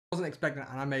expecting it,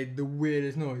 and I made the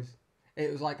weirdest noise.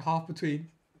 It was like half between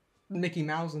Mickey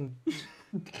Mouse and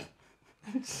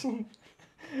some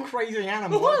crazy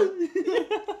animal. What? Was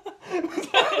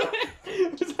that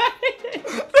it?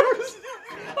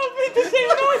 I made the same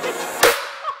noise.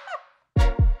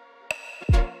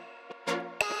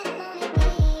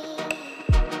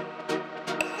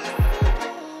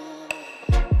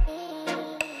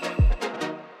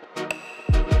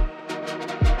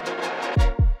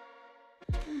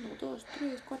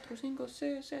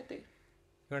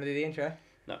 You want to do the intro?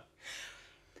 No.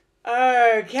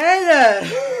 Okay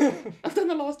then. I've done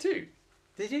the last two.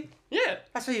 Did you? Yeah.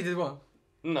 That's what you did one.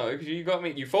 No, because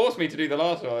you forced me to do the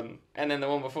last one, and then the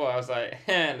one before I was like,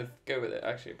 let's go with it.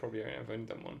 Actually, probably I've only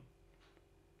done one.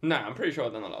 No, I'm pretty sure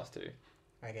I've done the last two.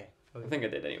 Okay. I think I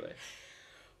did anyway.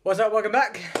 What's up? Welcome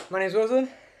back. My name's Wilson.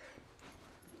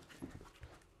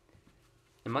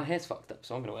 And my hair's fucked up,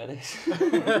 so I'm gonna wear this.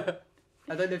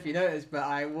 I don't know if you noticed, but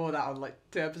I wore that on like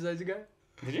 2 episodes ago.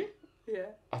 Did you? Yeah.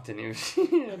 I didn't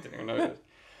even notice.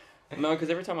 No,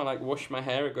 because every time I like wash my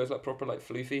hair, it goes like proper like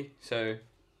floofy. So.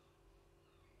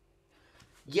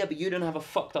 Yeah, but you don't have a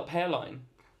fucked up hairline.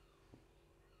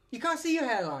 You can't see your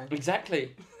hairline.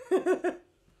 Exactly. This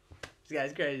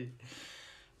guy's crazy.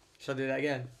 Shall I do that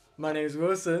again? My name is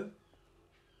Wilson.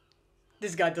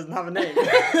 This guy doesn't have a name.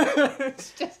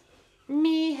 It's just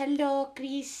Me, hello,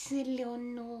 Chris, hello,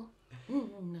 no.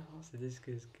 No. So this is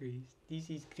Chris. This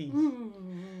is Chris. No,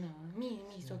 me,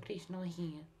 so Chris no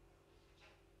here.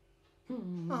 Me,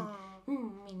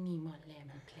 need more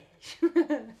lemon, please.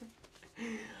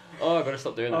 Oh, I gotta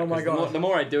stop doing that. Oh my 'cause God. The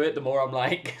more I do it, the more I'm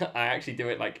like, I actually do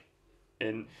it like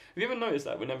in. Have you ever noticed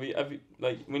that whenever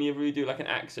whenever you do like an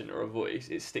accent or a voice,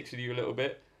 it sticks with you a little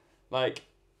bit? Like,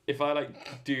 if I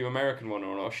like do American one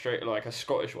or an Australian, like a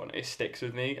Scottish one, it sticks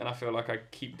with me, and I feel like I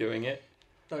keep doing it.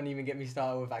 Don't even get me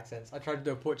started with accents. I tried to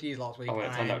do a Portuguese last week. Oh, and it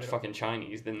and I turned out ended up- fucking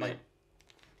Chinese, didn't like, it?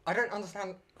 I don't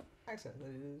understand accents.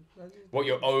 What,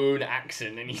 your own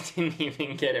accent, and you didn't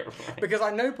even get it right? Because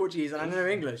I know Portuguese and I know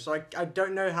English, so I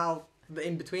don't know how the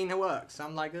in between works.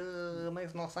 I'm like, it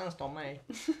makes no sense to me.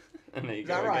 And there you Is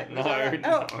go. that right? again. Is that right?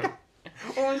 No. Oh.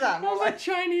 What was that? That was like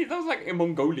Chinese. That was like a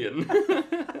Mongolian.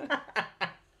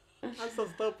 That's so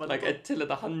stupid. Like Attila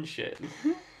the Hun shit.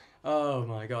 Oh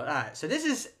my god. Alright, so this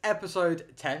is episode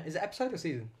 10. Is it episode or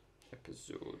season?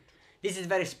 Episode. This is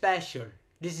very special.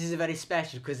 This is very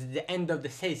special because it's the end of the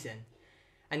season.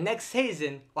 And next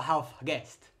season, we'll have a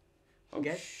guest. Oh,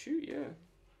 Guest? shoot,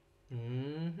 yeah.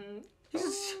 Mm-hmm.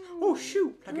 Oh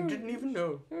shoot, like I didn't even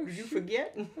know. Oh, Did you shoot.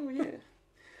 forget? Oh, yeah.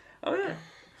 Oh, yeah.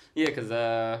 Yeah, because,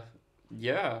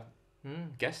 yeah.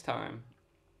 Guest time.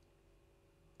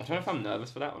 I don't know if I'm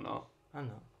nervous for that or not. I'm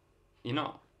not. You're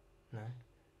not? No.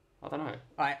 I don't know.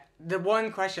 Alright, the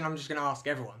one question I'm just going to ask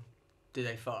everyone. Do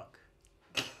they fuck?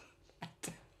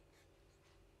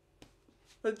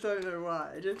 I don't know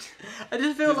why. I just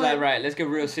feel Just like... right, let's get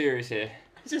real serious here.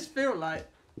 I just feel like...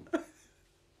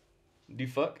 Do you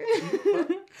fuck?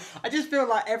 I just feel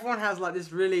like everyone has like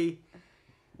this really...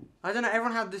 I don't know,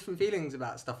 everyone has different feelings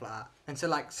about stuff like that. And so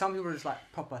like, some people are just like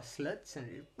proper sluts and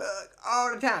you fuck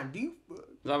all the time. Do you fuck? Is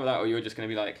that that, or you're just going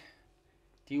to be like,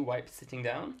 do you wipe sitting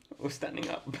down or standing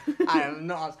up? I am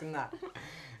not asking that.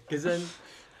 Because then...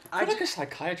 I feel like a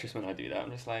psychiatrist when I do that.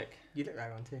 I'm just like... You look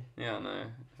like one too. Yeah, I know.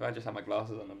 If I just have my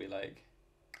glasses on, I'll be like...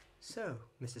 So,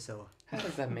 Mr. Silva. How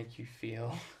does that make you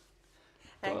feel?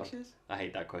 God, Anxious? I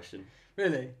hate that question.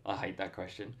 Really? I hate that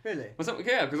question. Really?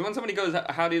 Yeah, because when somebody goes,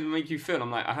 how do it make you feel?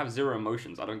 I'm like, I have zero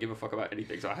emotions. I don't give a fuck about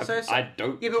anything. So I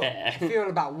don't care. Feel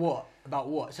about what? About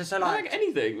what? So like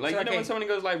anything. Like, so, you know, okay. when somebody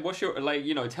goes like, what's your, like,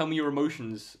 you know, tell me your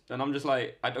emotions. And I'm just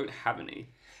like, I don't have any.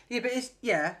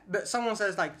 Yeah, but someone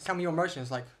says like, tell me your emotions,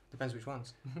 like, depends which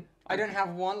ones. I don't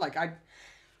have one, like, I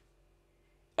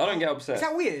don't get upset. Is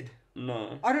that weird?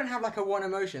 No. I don't have like a one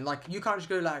emotion, like, you can't just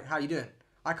go like, how you doing?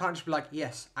 I can't just be like,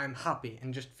 yes, I'm happy,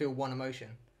 and just feel one emotion.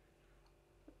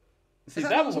 See,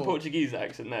 that was a Portuguese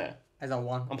accent there. As a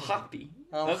one. I'm happy.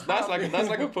 I'm That's like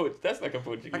a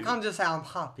Portuguese. I can't just say I'm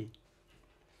happy.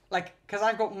 Like, because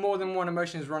I've got more than one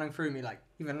emotions running through me, like,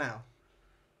 even now.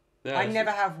 Yeah, I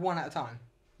never have one at a time.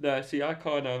 No, see, I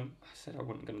can't, I said I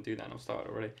wasn't going to do that and I've started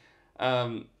already.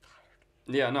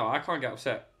 Yeah, no, I can't get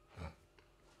upset.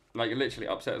 Like, literally,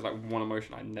 upset is like one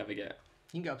emotion I never get.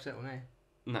 You can get upset with me.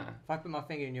 Nah. If I put my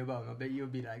finger in your bum, I bet you'll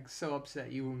be like so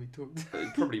upset you wouldn't be talking.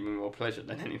 It'd probably be more pleasure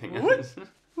than anything What? else.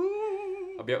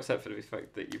 I'll be upset for the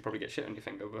fact that you probably get shit on your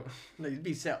finger, but... No, you'd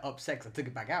be so upset 'cause I took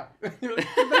it back out.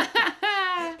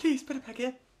 Please, put it back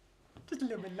in. Just a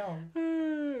little bit long.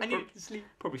 I need to sleep.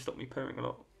 Probably stop me purring a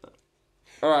lot.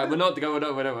 Alright, we're not going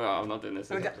over. I'm not doing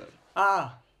this. Okay.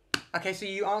 Okay, so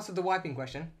you answered the wiping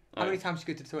question. How many times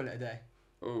do you go to the toilet a day?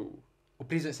 Oh. Well,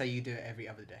 please don't say you do it every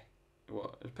other day.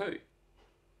 What? It's poo.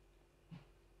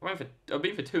 I've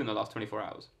been for 2 in the last 24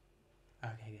 hours.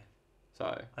 Okay, yeah.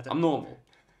 So, I'm normal.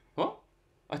 What?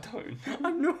 I don't.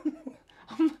 I'm normal.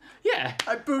 Yeah.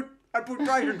 I put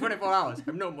twice in 24 hours.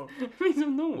 I'm normal. It means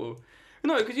I'm normal.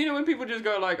 No, because you know when people just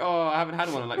go like, oh, I haven't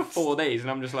had one in like 4 days, and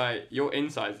I'm just like, your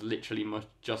insides literally must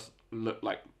just look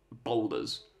like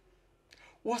boulders.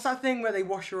 What's that thing where they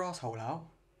wash your asshole out?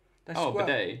 They Oh, squirt.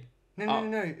 bidet.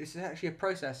 No. It's actually a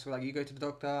process where like you go to the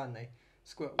doctor and they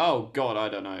squirt. Oh God, I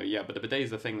don't know. Yeah, but the bidet is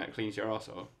the thing that cleans your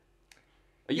arsehole.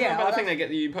 Are you Yeah, about the thing that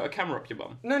you put a camera up your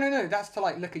bum? No. That's to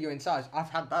like look at your insides. I've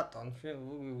had that done.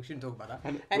 We shouldn't talk about that.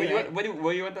 And Anyway,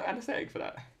 were you under anaesthetic for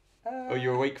that? Or you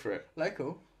were awake for it?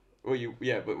 Local. Were you?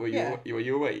 Yeah, but were Yeah.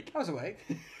 you awake? I was awake.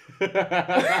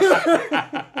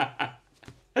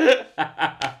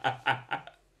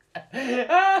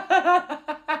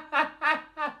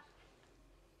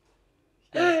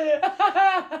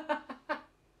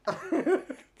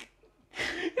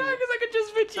 Yeah, because I could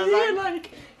just picture Sounds you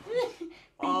like-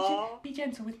 like. Be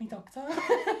gentle with me, doctor.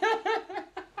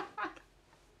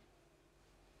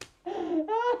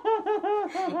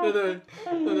 No.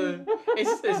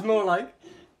 It's more like.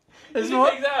 It's You more.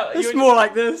 take that, It's you- more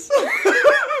like this.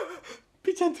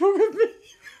 Be gentle with me.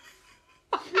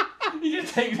 You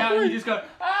just take that and you just go,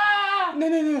 ah! No.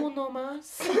 Uno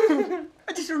más.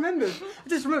 I just remembered.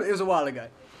 It was a while ago.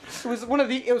 It was one of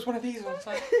these ones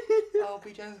like, oh,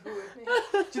 be gentle with me.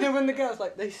 Do you know when the girls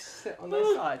like they sit on their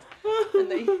side and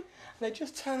they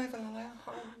just turn over and they're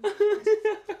like,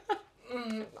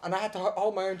 oh, and I had to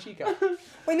hold my own cheek up.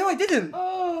 Wait, no, I didn't.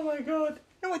 Oh my God.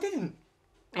 No, I didn't.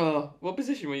 Oh, what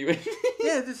position were you in?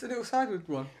 Yeah, this little sideward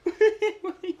one. I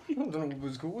don't know what it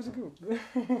was called. What's it called?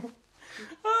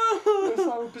 Little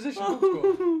sideward position.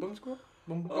 Bum squat.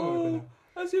 Bum squat. Oh,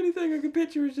 that's the only thing I can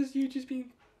picture is just you just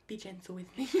being. Be gentle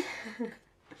with me.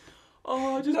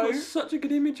 Oh, I just No. got such a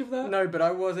good image of that. No, but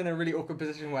I was in a really awkward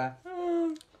position where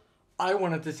Oh. I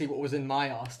wanted to see what was in my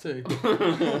ass too.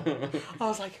 I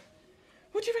was like,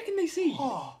 What do you reckon they see?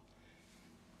 oh,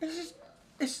 it's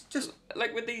just,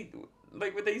 Like would they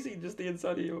see just the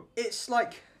inside of your? it's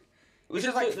like, Was it's it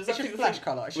just like, for- it's does that just do the flesh thing?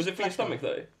 colour. Was it for your stomach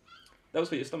though? That was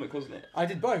for your stomach, wasn't it? I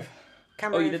did both.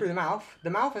 Camera Oh, you in did- through the mouth. The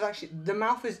mouth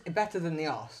is better than the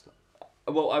ass.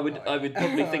 Well, I would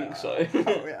probably think so.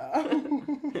 Oh yeah.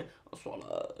 I'll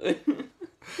swallow.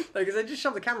 Because they just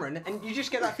shove the camera in, and you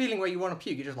just get that feeling where you want to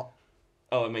puke. You're just like,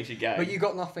 Oh, it makes you gag. but you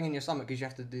got nothing in your stomach because you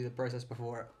have to do the process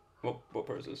before it. What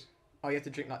process? Oh, you have to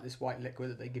drink like this white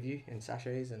liquid that they give you in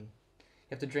sachets, and you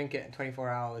have to drink it 24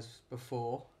 hours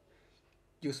before.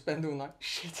 You'll spend all night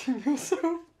shitting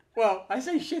yourself. Well, I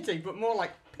say shitting, but more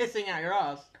like pissing out your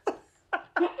ass.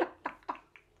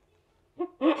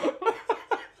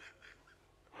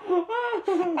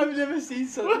 I've never seen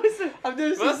so. What is it? I've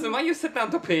never seen. Listen, why you sit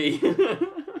down to pee?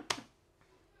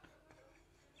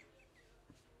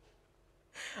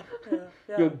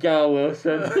 Your gal,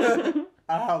 Wilson.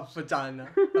 Oh, vagina.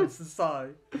 I'm so sorry.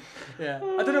 Yeah.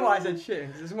 I don't know why I said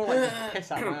shit. 'Cause it's more like just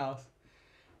piss out my ass.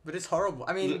 But it's horrible.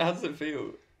 I mean, How does it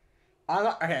feel? I'm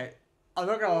not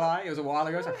gonna lie. It was a while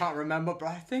ago, so I can't remember. But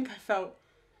I think I felt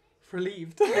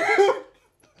relieved.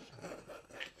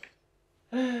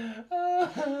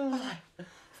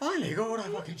 Finally got all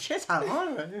that fucking shit out,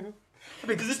 aren't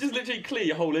I? Does it just literally clear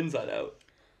your whole inside out?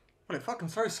 Well, it fucking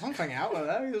throws something out of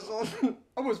there. It was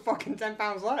almost fucking 10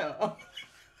 pounds lighter.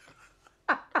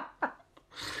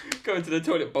 Go into the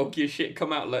toilet, bulky as shit,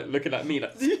 come out like looking at me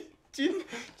like. Do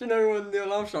you know when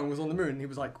Neil Armstrong was on the moon? He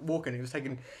was like walking.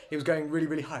 He was going really,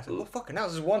 really high. I was like, oh fucking, that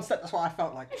was just one step. That's what I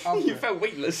felt like. After You it. felt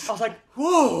weightless. I was like,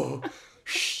 whoa,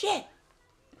 shit.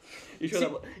 You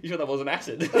sure that wasn't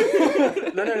acid?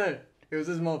 No. It was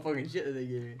this motherfucking shit that they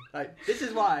gave me. Like, this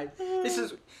is why. This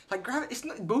is like gravity. It's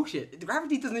not bullshit.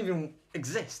 Gravity doesn't even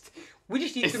exist. We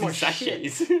just eat It's too much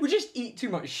sachets. shit. We just eat too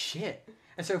much shit.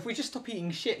 And so if we just stop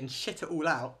eating shit and shit it all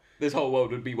out, This whole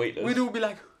world would be weightless. we'd all be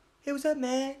like, hey, what's up,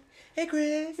 man? Hey,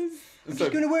 Chris. I'm So-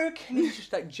 just gonna work. And he'd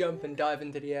just like jump and dive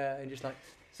into the air and just like.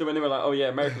 So when they were like, oh yeah,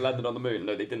 America landed on the moon,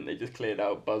 no they didn't, they just cleared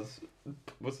out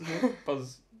what's his name?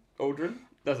 Buzz Aldrin?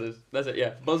 That's it,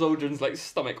 yeah. Buzz Aldrin's like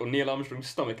stomach, or Neil Armstrong's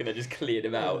stomach, and they just cleared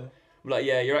him out. Like,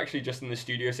 yeah, you're actually just in the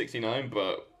Studio 69,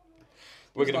 but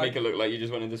we're It's gonna like- make it look like you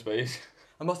just went into space.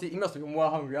 He must have been well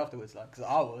hungry afterwards, like, because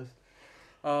I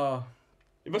was.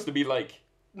 It must have been like,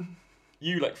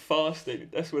 you like fasting,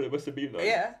 that's what it must have been like.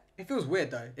 Yeah, it feels weird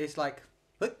though. It's like,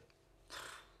 look.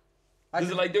 Does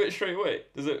it like do it straight away?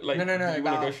 Does it like, no. do you want to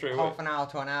About go straight away? half an hour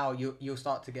to an hour, you'll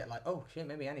start to get like, oh shit,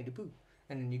 maybe I need to poo.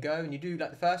 And then you go and you do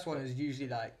like the first one is usually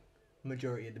like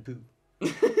majority of the poo.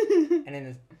 And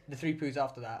then the 3 poos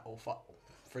after that, or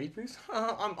 3 poos?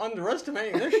 I'm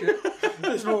underestimating this shit.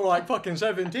 It's more like fucking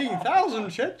 17,000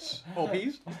 shits or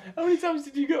peas. How many times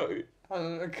did you go? I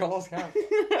lost count.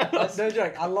 No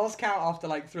joke. I lost count after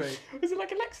like 3. Was it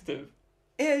like a laxative?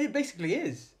 Yeah, it basically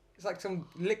is. It's like some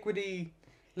liquidy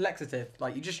laxative.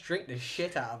 Like you just drink the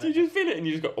shit out of Do it. you just feel it and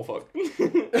you just go, oh fuck?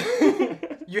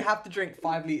 You have to drink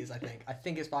 5 litres, I think. I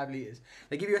think it's 5 litres.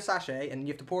 They give you a sachet and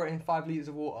you have to pour it in 5 litres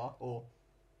of water, or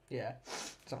yeah,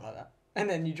 something like that. And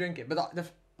then you drink it. But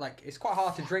like it's quite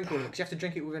hard to drink all of it because you have to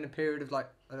drink it within a period of like,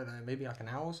 I don't know, maybe like an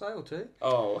hour or so or 2.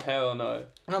 Oh, hell no.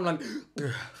 And I'm like,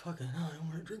 fucking hell, I don't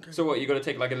want to drink it. So what, you got to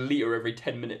take like a litre every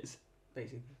 10 minutes?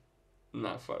 Basically.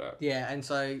 Nah, fuck that. Yeah, and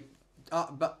so,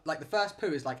 but like the first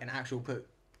poo is like an actual poo.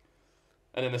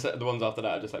 And then the ones after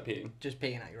that are just like peeing? Just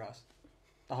peeing at your ass.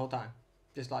 The whole time.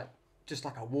 Just like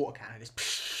a water cannon. Just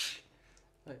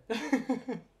like,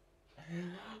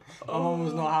 my mum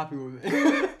was not happy with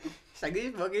it. It's like,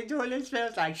 this fucking toilet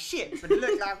smells like shit, but it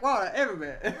looks like water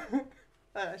everywhere.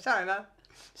 Sorry, man.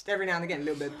 Just every now and again, a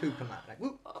little bit of poo come out. Like,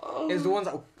 whoop. It was the ones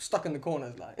that were stuck in the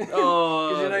corners, like.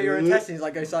 Because you know your intestines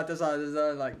like go side to side,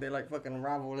 like they like fucking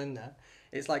unravel in there.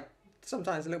 It's like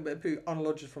sometimes a little bit of poo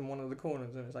unlodges from one of the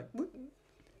corners, and it's like, whoop.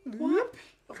 What?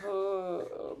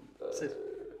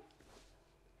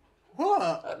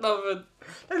 What? Nothing.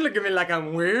 Don't look at me like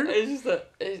I'm weird. It's just that.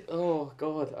 Oh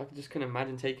god, I just couldn't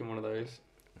imagine taking one of those.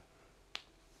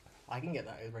 I can get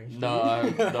that arranged. No.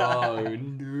 Because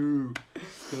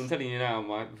I'm telling you now,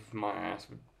 my ass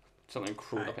would something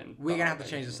crawled up in. We're gonna have to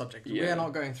change the subject. Yeah. We are not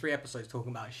going 3 episodes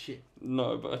talking about shit.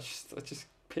 No, but I just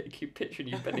keep picturing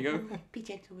you bending over. Be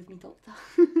gentle with me, doctor.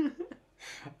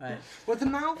 Well, the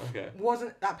mouth Okay.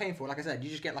 wasn't that painful. Like I said, you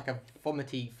just get like a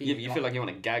vomity Yeah, feeling. but you feel like you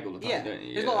want to gag all the time, Yeah, don't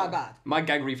you? it's not that bad. My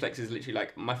gag reflex is literally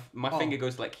like my finger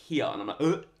goes to like here, and I'm like,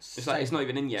 it's like it's not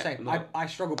even in yet. Same. I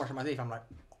struggle brushing my teeth. I'm like,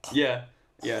 Yeah.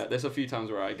 There's a few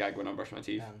times where I gag when I brush my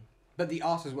teeth. but the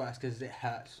arse is worse because it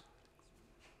hurts.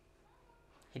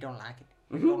 He don't like it.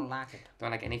 He Mhm. don't like it. Don't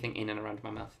like anything in and around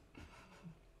my mouth.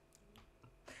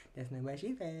 There's no way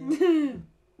she fed.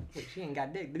 Wait, she ain't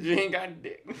got dick. Did You ain't got a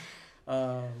dick.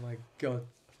 Oh my god.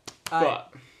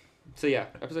 But so yeah,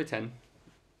 episode 10.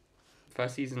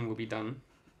 First season will be done.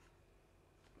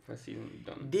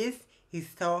 This is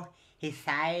so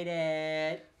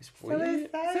excited. It's So weird.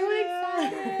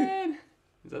 excited.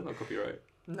 Is that not copyright?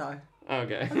 No.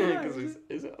 Okay. I don't know. Because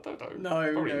is it? I don't know.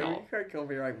 No, Probably no, not. you can't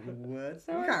copyright words.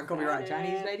 So You can't copyright excited.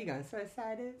 Chinese lady going so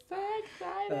excited. So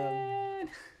excited.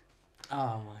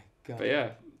 Oh my god. But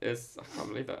yeah, I can't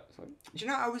believe that. It's like, Do you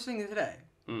know what I was thinking today?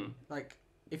 Like,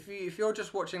 if you're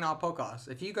just watching our podcast,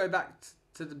 if you go back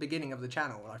to the beginning of the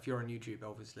channel, like if you're on YouTube,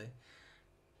 obviously,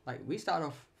 like we started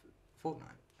off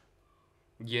Fortnite.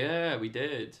 yeah, we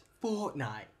did.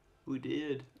 Fortnite. We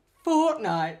did.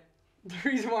 Fortnite. The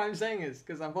reason why I'm saying is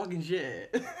because I'm fucking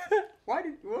shit. What?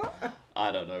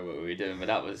 I don't know what we were doing, but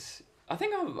that was. I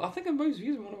think I'm most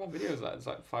views in one of our videos. It's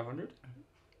like 500.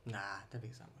 Nah, don't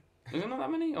think so. Is it not that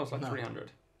many? Oh, it's like No.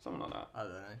 300. Something like that. I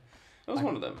don't know. That was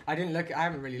one of them. I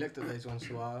haven't really looked at those ones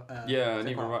for a while. Yeah, so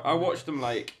neither far. have I. I watched them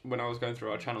like when I was going through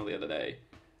our channel the other day,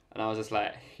 and I was just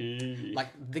like, Like,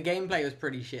 the gameplay was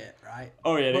pretty shit, right?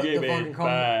 oh yeah, the But game fucking is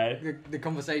bad. the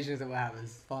conversations that we're having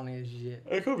is funny as shit.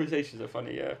 The conversations are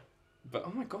funny, yeah. But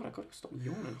oh my god, I gotta stop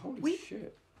yawning. Holy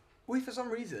shit. We, for some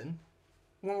reason,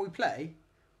 when we play,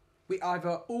 we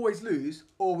either always lose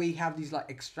or we have these like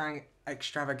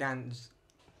extravagant.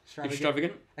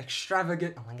 Extravagant?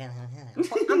 Oh my god,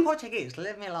 I'm Portuguese.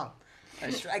 Leave me alone.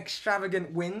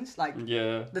 Extravagant wins, like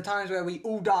Yeah. the times where we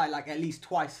all die like at least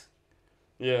twice,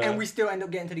 Yeah. and we still end up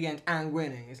getting to the end and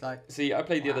winning. It's like, See, I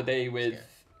played the Wow, other day with, scary.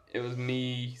 it was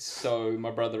me, So,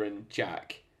 my brother and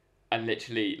Jack, and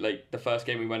literally, like, the first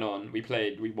game we went on, we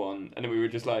played, we won, and then we were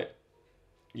just like,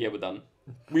 yeah, we're done.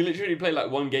 We literally play,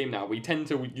 like, one game now. We tend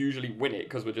to usually win it,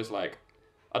 because we're just like,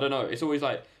 I don't know, it's always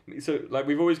like, so, like,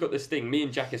 we've always got this thing, me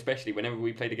and Jack especially, whenever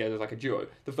we play together as, like, a duo,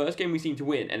 the first game we seem to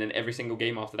win, and then every single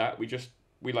game after that,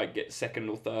 we, like, get second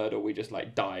or third, or we just,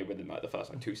 like, die within, like, the first,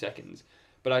 like, 2 seconds.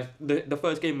 But the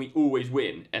first game we always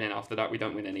win, and then after that we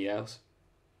don't win any else.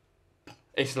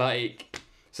 It's like,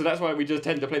 so that's why we just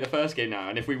tend to play the first game now,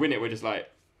 and if we win it, we're just like,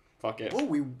 fuck it. oh,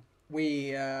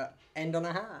 we end on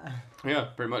a high. Yeah,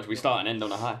 pretty much. We start and end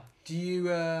on a high. Do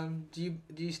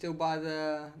you still buy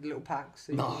the little packs?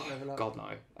 So you No, can level up? God no.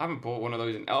 I haven't bought one of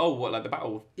those. What, like the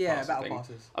battle? Yeah, pass battle thing?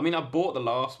 passes. I mean, I bought the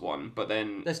last one, but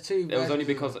then There's 2. it was only versions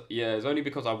because it was only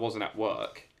because I wasn't at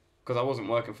work, because I wasn't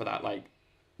working for that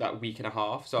week and a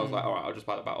half. So I was like, all right, I'll just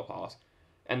buy the battle pass.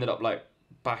 Ended up like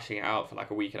bashing it out for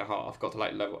like a week and a half. Got to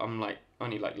like level. I'm like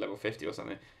only like level 50 or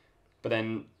something. But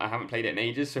then I haven't played it in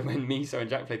ages, so when me, and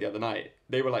Jack played the other night,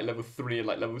 they were like level 3 and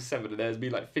like level 7, and there's me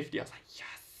like 50. I was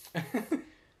like, yes!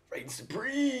 Reign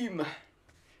supreme! And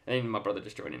then my brother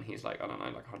just joined in, he's like, I don't know,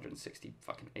 like 160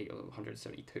 fucking 8 or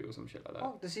 172 or some shit like that.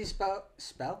 Oh, does he spell?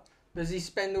 Does he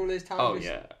spend all his time? Oh,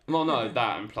 yeah. Well, no,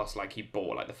 that, and plus, like, he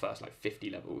bought like the first like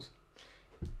 50 levels.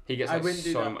 He gets like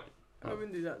so much. I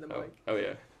wouldn't do that in the mic. Oh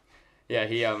yeah. Yeah,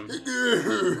 he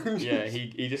yeah,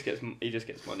 he just gets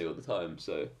money all the time,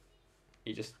 so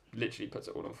he just literally puts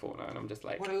it all on Fortnite, and I'm just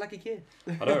like, What a lucky kid.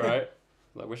 I know, right?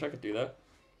 Like, wish I could do that.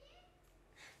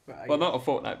 Right, Well, not on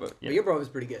Fortnite, but yeah. But your brother's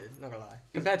pretty good, not gonna lie.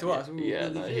 Compared to us. Yeah,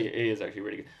 no, he is actually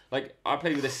really good. Like, I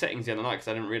played with his settings the other night because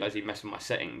I didn't realise he'd messed with my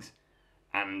settings,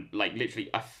 and like literally,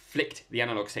 I flicked the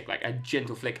analog stick, like a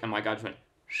gentle flick, and my guy just went.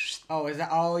 Oh, is that?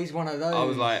 Oh, he's one of those. I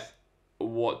was like,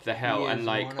 what the hell? He And is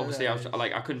like, one of obviously, I was those.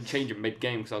 like, I couldn't change him mid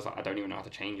game because I was like, I don't even know how to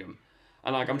change him.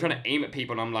 And like, I'm trying to aim at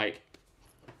people, and I'm like,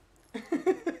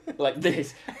 like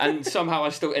this, and somehow I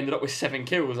still ended up with 7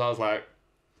 kills. I was like,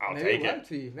 I'll Maybe take it it. worked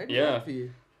for you. Maybe Yeah. it worked for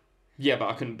you. Yeah, but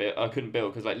I couldn't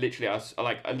build because like literally,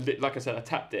 like I said, I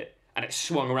tapped it and it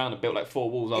swung around and built like 4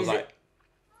 walls. I was Is it- like,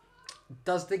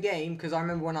 Does the game? Because I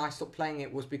remember when I stopped playing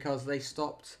it was because they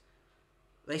stopped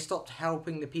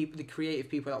helping the creative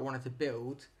people that wanted to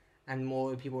build, and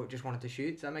more the people that just wanted to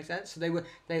shoot. Does that make sense? So they were.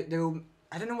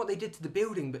 I don't know what they did to the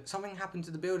building, but something happened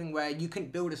to the building where you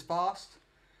couldn't build as fast.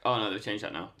 oh no, they've changed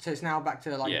that now. So it's now back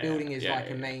to like Yeah, building is yeah, like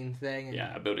yeah, a yeah. main thing. And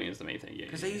Yeah, building is the main thing. Yeah.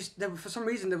 Because Yeah, for some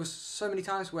reason there was so many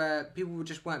times where people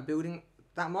just weren't building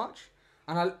that much,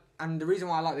 and the reason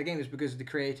why I like the game is because of the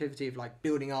creativity of like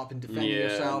building up and defending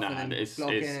yourself and then it's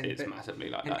blocking and it's massively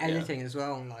like and that. editing as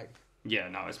well and like. Yeah,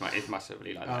 no, it's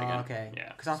massively like Oh, that again. okay.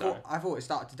 Yeah. Because so- I thought it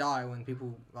started to die when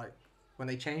people when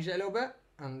they changed it a little bit,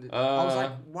 and I was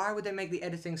like, why would they make the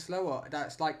editing slower?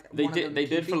 That's like They one did. Of the They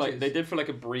key did for like. features. They did for like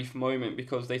a brief moment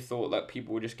because they thought that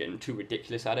people were just getting too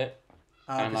ridiculous at it.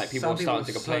 And, 'cause like, people some were starting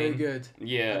to were complain. So good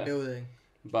Yeah. at building.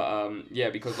 But yeah,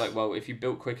 because like, well, if you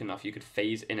built quick enough, you could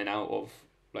phase in and out of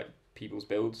like people's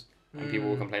builds, and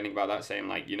people were complaining about that, saying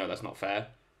like, that's not fair.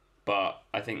 But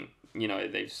I think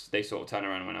they sort of turn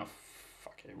around and went, oh,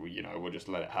 fuck it, we'll just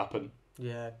let it happen.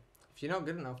 Yeah. If you're not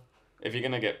good enough, If you're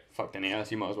gonna get fucked in the ass,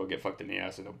 you might as well get fucked in the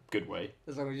ass in a good way.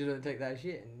 as long as you don't take that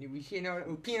shit and you be shitting out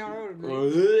peeing all over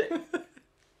the place.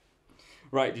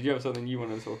 Right, did you have something you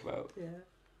wanted to talk about Yeah.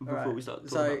 before Alright, we start talking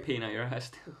so- about peeing out your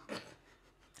ass?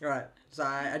 Right. So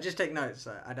I just take notes.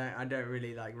 So I don't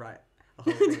really like write. A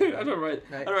whole thing I don't write.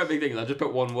 Right. I don't write big things. I just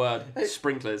put one word: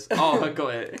 sprinklers. Oh, I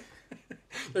got it.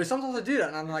 There's sometimes I do that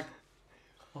and I'm like,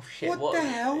 Oh shit! what the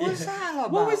hell was that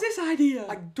about? What was this idea?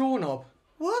 Like doorknob.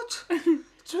 What?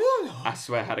 Doorknob. I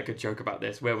swear I had a good joke about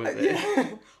this. Where was it?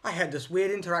 Yeah. I had this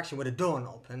weird interaction with a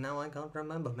doorknob and now I can't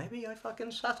remember. Maybe I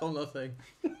fucking sat on the thing.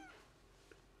 I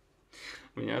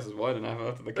mean, your ass is wide enough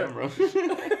after the camera.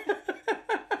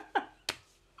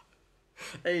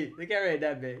 Hey, the camera ain't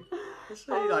that big.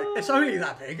 It's only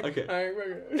that big. Okay.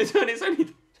 Alright, it's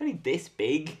only this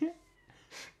big.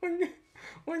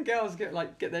 when girls get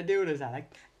their dildos out,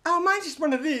 like, oh, mine's just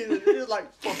one of these. And it's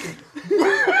like fucking.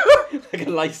 Like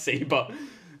a lightsaber.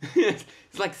 It's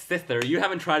like, sister, you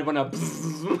haven't tried one of.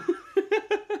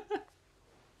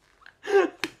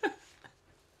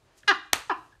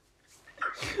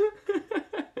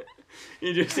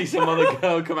 You just see some other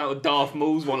girl come out with Darth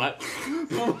Maul's one, like.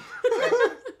 Have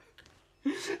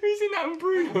you seen that in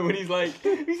Bruno when he's like,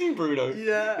 have you seen Bruno?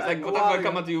 Yeah. It's like, what if I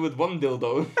come out to you with one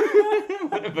dildo?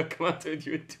 What if I come out to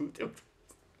you with 2 dildos?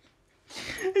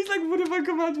 He's like, what if I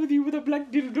come out with you with a black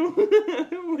dildo?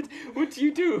 what do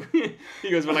you do?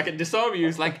 He goes, well, I can disarm you.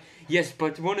 He's like, yes,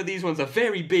 but one of these ones are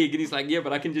very big. And he's like, yeah,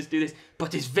 but I can just do this.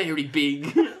 But it's very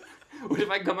big. What if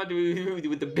I come out to you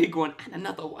with the big one and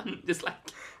another one? Just like...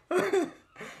 Oh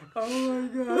my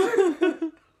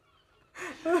god.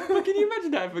 But can you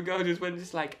imagine that if a girl just went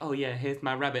just like, oh yeah, here's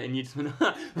my rabbit, and you just went,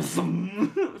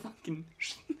 fucking...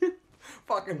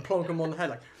 Fucking plonk him on the head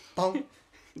like, bonk.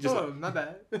 Just Oh, my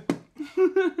bad.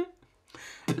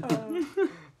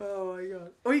 Oh my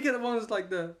god. Or you get the ones like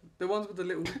the ones with the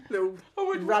little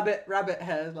rabbit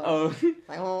hairs. Like, Oh,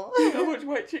 like, oh. I watched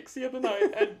White Chicks the other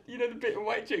night, and you know the bit of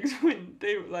White Chicks when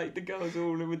they like the girls are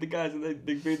all in with the guys and they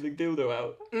bring the dildo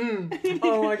out.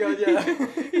 Oh my god, yeah.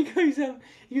 He goes,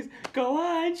 go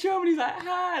on, show him. And he's like,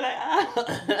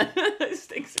 hi, like,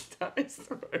 sticks it down his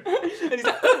throat, and he's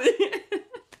like,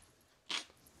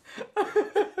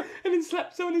 and then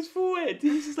slaps on his forehead.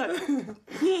 He's just like,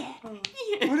 yeah.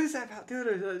 What is that about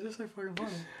dildos? That's just so fucking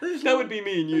funny. That would be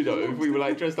me and you though if we were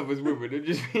like dressed up as women. It'd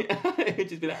just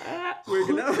be like, ah. We're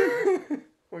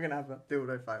gonna have a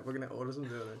dildo fight. We're gonna order some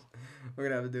dildos. We're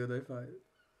gonna have a dildo fight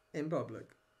in public.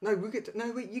 No,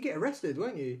 you get arrested,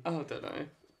 won't you? Oh, I don't know.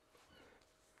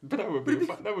 But that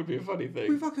would be a funny thing.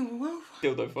 We fucking will.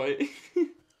 Dildo fight.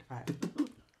 Right.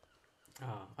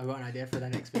 Oh, I got an idea for the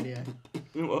next video.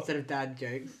 What? Instead of dad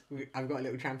jokes, I've got a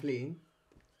little trampoline.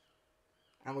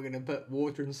 And we're gonna put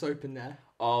water and soap in there.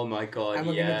 Oh my god! And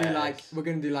we're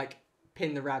gonna do like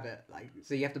pin the rabbit, like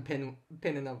so you have to pin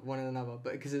one another,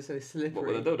 but because it's so slippery. What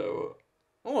with a dildo?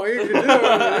 Oh, you can do it.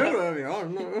 I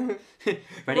don't know.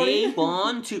 Ready?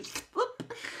 1, 2.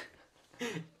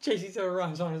 Chasing her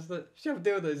around trying to shove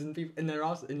dildos in their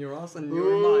ass, in your ass, and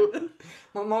you're in mine.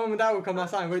 My mum and dad will come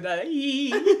outside and we're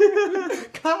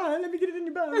like, come on, let me get it in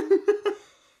your bag.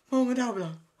 Mum and dad will be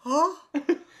like, huh?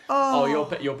 Oh,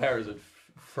 your parents would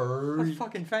I'd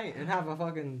fucking faint and have a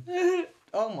fucking.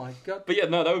 Oh my god. But yeah,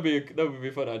 no, that would be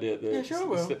a fun idea. Yeah, sure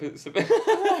will. Slip it.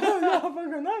 I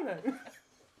fucking know, mate.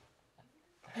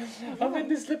 I'm in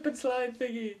the slip and slide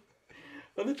thingy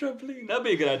on the trampoline. That'd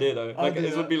be a good idea though. Like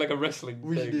it would be like a wrestling thing.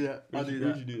 We should do that. I'll do that.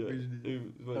 We should do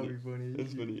that. That'd be funny.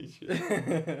 That's funny as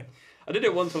shit. I did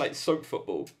it once for like soap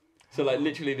football. So like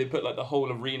literally they put like the whole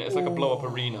arena. It's like a blow up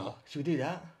arena. Should we do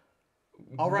that?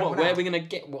 I'll rent one Where out. are we gonna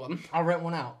get one? I'll rent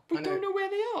one out. We don't know where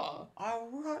they are.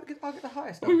 I'll get the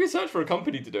highest. I mean, we could search for a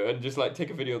company to do it and just like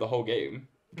take a video of the whole game.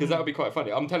 Because that would be quite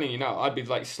funny. I'm telling you now, I'd be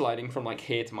like sliding from like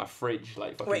here to my fridge,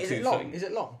 like fucking Wait, is it long? Is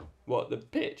it long? What, the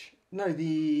pitch? No,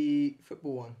 the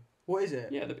football one. What is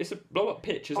it? Yeah, it's a blow up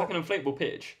pitch. It's like an inflatable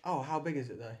pitch. Oh, how big is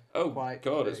it though? Oh, Quite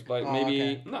God, big. it's like Oh, maybe...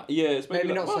 okay. No, yeah, it's maybe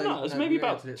Maybe like, not well, so- no, it's no, maybe we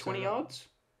about rented it 20 so yards.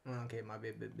 Oh, okay, it might be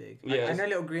a bit big. Yeah, I know a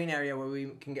little green area where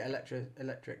we can get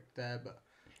electric there, but...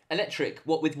 Electric?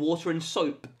 What, with water and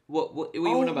soap? What are you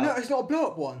Oh, on about? no, it's not a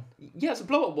blow-up one. Yeah, it's a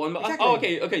blow up one. But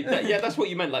Exactly. Okay. Yeah, that's what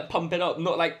you meant, like pump it up.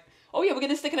 Not like, oh yeah, we're going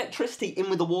to stick electricity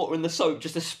in with the water and the soap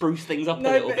just to spruce things up a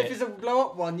No, little but bit. if it's a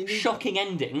blow-up one, you need... Shocking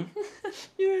ending.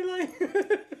 You're like...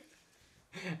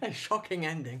 a shocking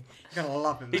ending. You're going to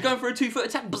love it, He's mate. going for a 2-foot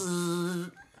attack.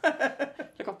 Bzzz.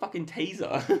 Like a fucking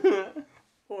taser.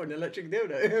 Oh, an electric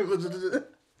dildo.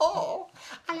 Oh,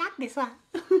 I like this one.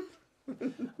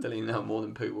 Telling you now, more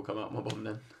than poo will come out of my bum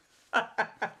then.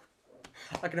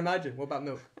 I can imagine. What about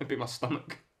milk? It'd be my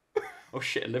stomach. Oh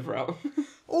shit, a liver out.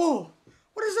 Oh,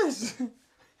 what is this?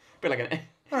 Be like an...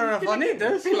 I don't know if I need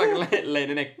this. Be like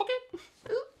laying an egg.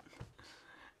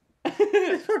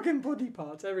 There's fucking body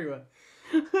parts everywhere.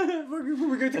 We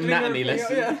go to Anatomy clean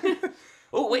everything lesson. up, yeah.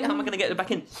 Oh wait, how am I going to get it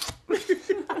back in?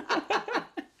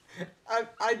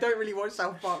 I don't really watch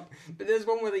South Park, but there's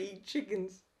one where they eat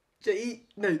chickens.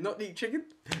 Not eat chicken.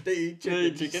 They eat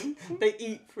chickens. Chicken? They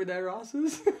eat through their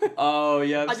asses. Oh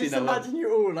yeah, I've I seen just that one. imagine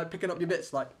you all like picking up your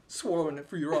bits, like swallowing it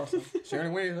through your ass. It's the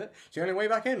only way, is it? It's the only way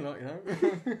back in, like, you know.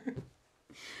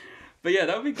 But yeah,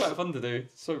 that would be quite fun to do.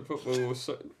 Soap football,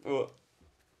 what?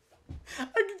 I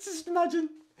can just imagine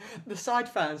the side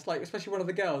fans, like especially one of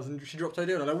the girls, and she drops her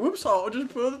deal, and I'm like, whoops, I'll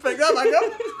just pull the thing up back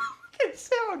up. Can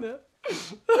sit on it.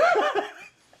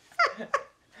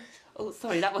 Oh,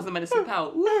 sorry, that wasn't meant to slip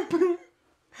out.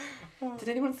 Did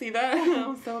anyone see that?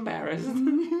 I'm so embarrassed.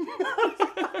 I'm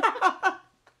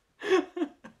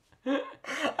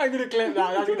gonna clip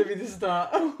that. That's gonna be the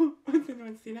start. Did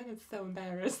anyone see that? I'm so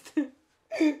embarrassed.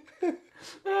 Is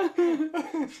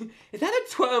that a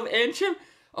 12-inch?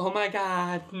 Oh my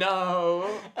god,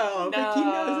 no. Oh, no. Vicky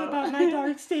knows about my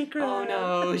dark secret. Oh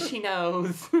no, she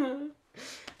knows.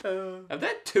 Are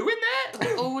there 2 in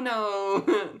there? Oh no.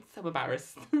 So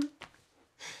embarrassed.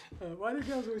 Why do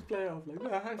girls always play it off like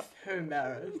that? I'm so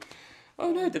embarrassed.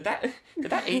 Oh no, did that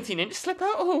 18-inch slip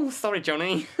out? Oh, sorry,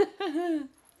 Johnny.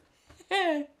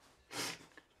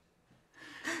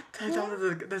 Turns out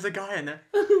there's a guy in there.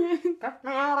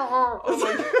 Oh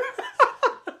my god.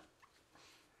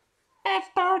 It's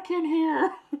dark in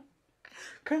here.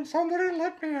 Can somebody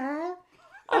let me out?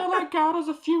 All I got is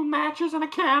a few matches and a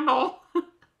candle.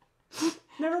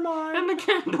 Never mind. And the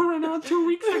candle ran out 2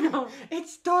 weeks ago.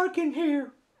 It's dark in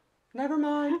here. Never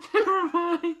mind. Never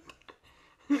mind.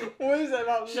 What is that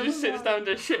about? She just sits down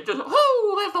to shit, just,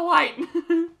 oh, there's the light.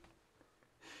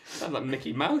 Sounds like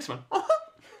Mickey Mouse, man.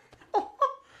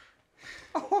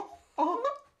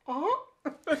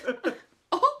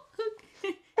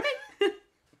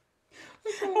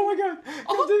 Oh my god!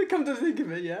 Come to think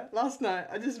of it, yeah. Last night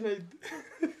I just made.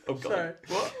 Oh god. Sorry.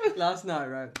 What? Last night,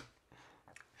 right?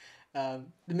 The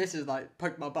missus like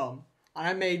poked my bum, and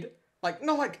I made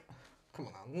not come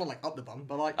on now, not like up the bum,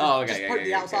 but like just poked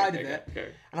the outside of it.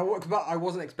 Okay. And I woke up, I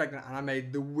wasn't expecting it, and I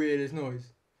made the weirdest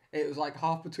noise. It was like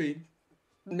half between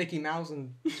Mickey Mouse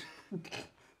and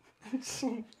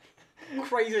some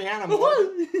crazy animal. Was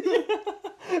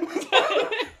that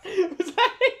it?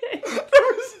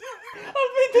 I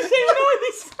made the same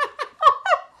noise.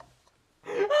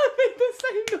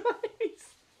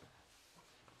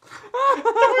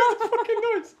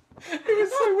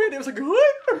 and it was like,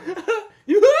 what?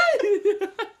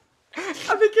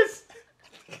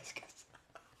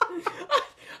 I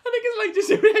think it's like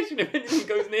just a reaction if anything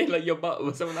goes near like your butt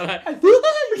or something like that.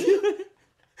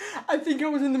 I think I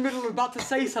was in the middle of about to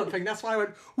say something. That's why I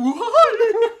went,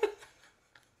 what?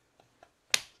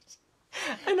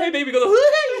 And hey, baby, go. And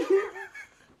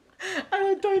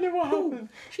I don't know what happened.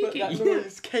 But cheeky. that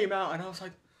noise came out, and I was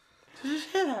like, did you just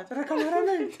hear that? Did I come out of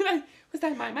me? Was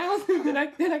that my mouth? Did I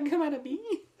come out of me?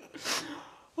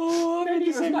 Oh, Maybe maybe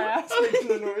it was so. my ass making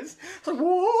the noise. It's like,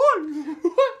 what?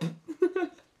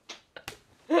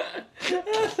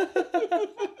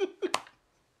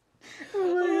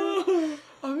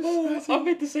 I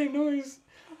made the same noise.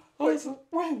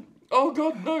 When? Oh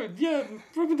god, no, yeah,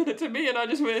 Robin did it to me and I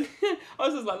just went, I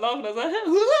was just like laughing, I was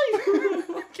like,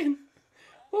 fucking,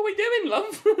 what are we doing,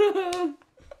 love?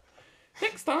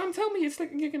 Next time, tell me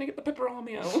you're gonna get the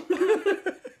pepperoni out.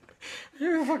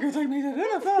 You fucking take me to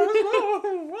dinner first.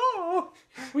 Oh,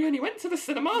 We only went to the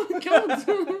cinema, God.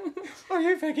 oh,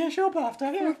 you think it's your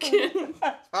birthday?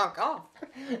 Fuck off.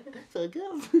 Fuck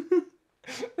off.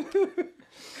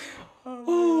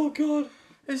 Oh god.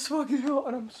 It's fucking hot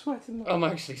and I'm sweating. I'm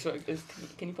actually sorry,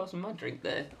 can you pass me my drink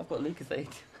there? I've got Lucasade.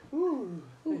 Ooh.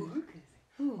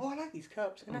 Oh, I like these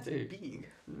cups. And I that's do. big.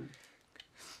 Un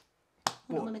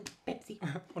momento, Pepsi.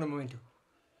 Un momento.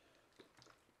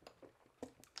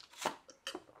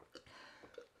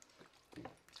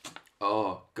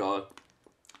 Oh god.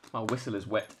 My whistle is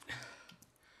wet.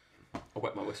 I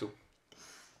wet my whistle.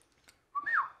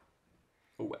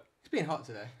 Oh, wet. It's been hot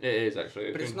today. It is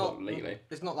actually. But it's been not hot lately.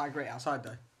 It's not that great outside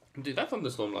though. Dude, that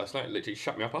thunderstorm last night literally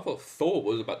shut me up. I thought Thor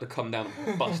was about to come down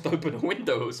and bust open a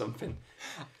window or something.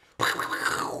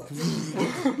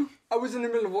 I was in the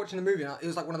middle of watching a movie and it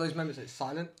was like one of those moments that's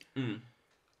silent. Mm.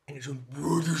 And it's going,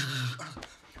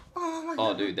 oh my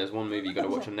Oh, god. dude, there's one movie you got to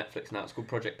watch on Netflix now. It's called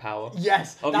Project Power.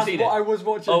 Yes, Have you that's seen what it? I was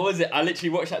watching. Oh, was it? I literally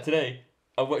watched that today.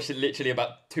 I watched it literally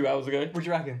about 2 hours ago. What do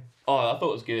you reckon? Oh, I thought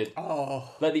it was good. Oh.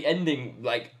 Like the ending,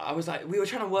 like I was like, we were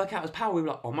trying to work out his power. We were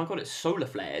like, oh my god, it's solar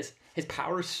flares. His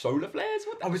power is solar flares.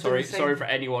 What? I was Sorry, doing the same- sorry for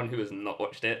anyone who has not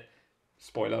watched it.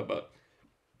 Spoiler, but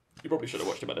you probably should have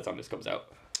watched it by the time this comes out.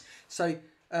 So,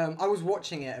 I was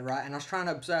watching it, right, and I was trying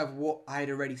to observe what I had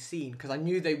already seen, because I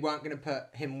knew they weren't going to put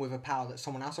him with a power that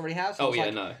someone else already has. So I Oh was yeah,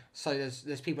 like, no. So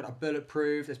there's people that are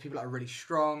bulletproof, there's people that are really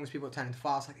strong, there's people that turn into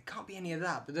fast. Like, it can't be any of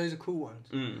that, but those are cool ones.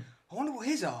 Mm. I wonder what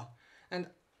his are. And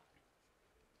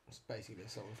it's basically a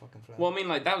solar fucking flare. Well, I mean,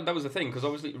 like that was the thing, because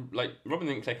obviously, like Robin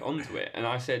didn't click onto it, and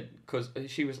I said, because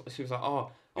she was like,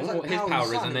 oh. I It was wonder like what his power of power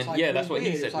the is, sun. and It's then like yeah, really that's what he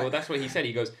weird. said. It's Well, like- that's what he said.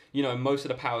 He goes, you know, most of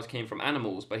the powers came from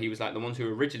animals, but he was like the ones who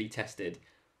were originally tested,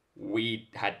 we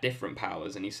had different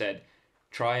powers, and he said,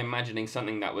 try imagining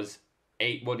something that was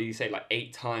 8. What did he say? Like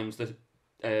 8 times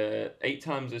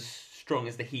as strong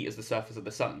as the heat as the surface of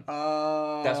the sun.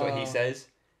 That's what he says.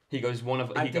 He goes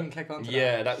I didn't click onto that.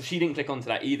 Yeah, she didn't click onto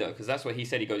that either, because that's what he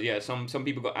said. He goes, yeah, some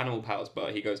people got animal powers,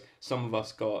 but he goes, some of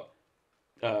us got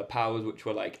powers which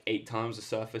were like 8 times the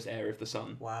surface area of the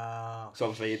sun. Wow. So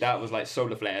obviously that was like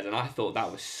solar flares, and I thought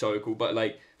that was so cool. But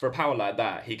like for a power like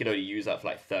that, he could only use that for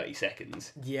like 30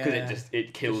 seconds. Yeah. Because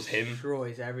it kills him.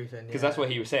 Destroys everything. Because that's what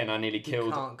he was saying. I nearly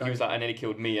killed. can't go- He was like, I nearly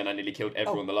killed me, and I nearly killed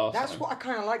everyone the last That's time. what I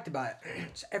kind of liked about it.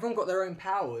 So everyone got their own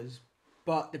powers,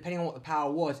 but depending on what the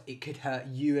power was, it could hurt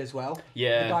you as well.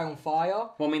 Yeah. The guy on fire.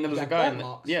 Well, I mean, there was he a got guy. burn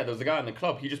marks. There was a guy in the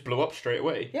club. He just blew up straight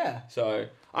away. Yeah. So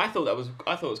I thought it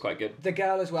was quite good. The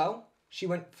girl as well. She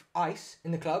went ice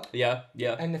in the club, Yeah,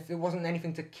 yeah. and if there wasn't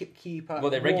anything to keep her. Well,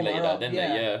 they warm regulated her that, up, didn't they?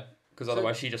 Yeah. Because So,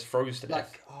 otherwise she just froze to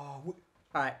death. Like, all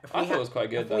right. I thought it was quite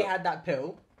good, If we that. had that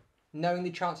pill, knowing the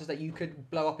chances that you could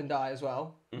blow up and die as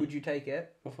well, would you take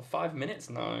it? Well, for 5 minutes,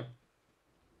 no.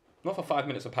 Not for 5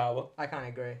 minutes of power. I kind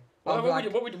of agree. Well, I'd be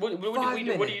what,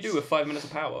 like, what do you do with 5 minutes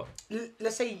of power?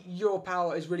 let's say your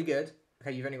power is really good.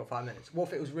 Okay, you've only got 5 minutes. What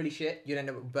if it was really shit? You'd end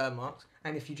up with burn marks.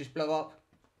 And if you just blow up,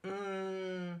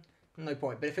 no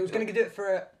point. But if it was going to do it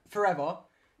for forever,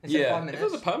 instead of 5 If minutes,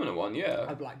 it was a permanent one, yeah.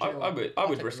 I'd be like, I "Do you know what? would I'll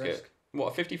take risk the risk." it.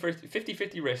 What, a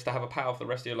 50-50 risk to have a power for the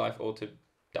rest of your life or to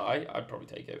die? I'd probably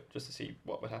take it just to see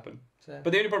what would happen. So,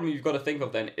 But the only problem you've got to think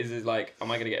of then is like, am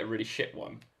I going to get a really shit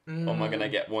one? Or am I going to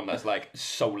get one that's like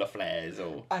solar flares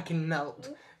or... I can melt.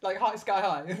 Like sky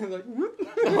high. Like, whoop.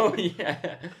 Oh,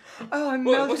 yeah. Oh, I'm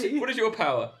What melty. is your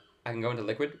power? I can go into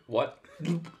liquid. What?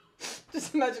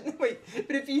 Just imagine, wait,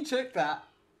 but if you took that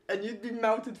and you'd be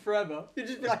melted forever, you'd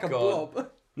just be like a God.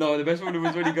 blob. No, the best one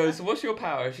was when he goes, so what's your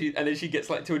power? And then she gets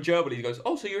like to a gerbil. He goes,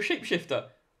 oh, so you're a shapeshifter.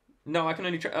 No, I can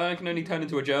only turn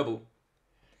into a gerbil.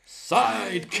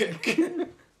 Sidekick.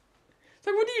 It's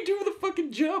like, what do you do with a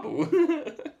fucking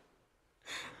gerbil?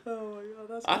 Oh my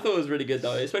god, I thought it was really good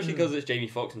though, especially because it's Jamie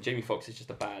Foxx, and Jamie Foxx is just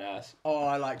a badass. Oh,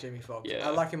 I like Jamie Foxx. Yeah.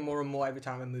 I like him more and more every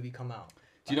time a movie come out.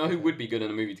 Do you know who would be good in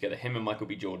a movie together? Him and Michael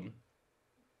B. Jordan,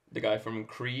 the guy from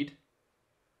Creed.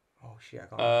 Oh shit, I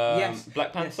can't. Yes.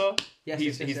 Black Panther. Yes.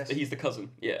 He's the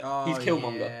cousin. Yeah. Oh, He's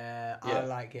Killmonger. Yeah, Yeah. I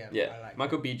like him. Yeah. I like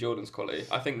Michael B. Jordan's quality.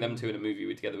 I think them two in a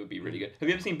movie together would be really good. Have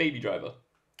you ever seen Baby Driver?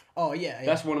 Oh yeah.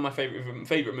 That's one of my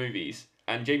favorite movies,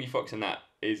 and Jamie Foxx in that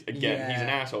is again Yeah. he's an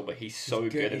asshole, but he's so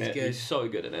good in it. Good. He's so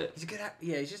good in it. He's a good actor.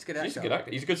 Yeah, he's just a good actor. He's a good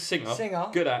actor. He's a good singer.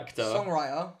 Good actor.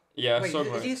 Songwriter. Yeah, Wait,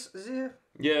 songwriter. is he?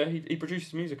 Yeah, he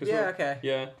produces music as well. Yeah, okay.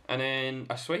 Yeah, and then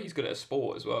I swear he's good at a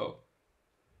sport as well.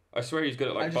 I swear he's good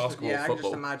at basketball, yeah, football. I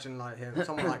just imagine like him,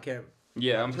 someone like him.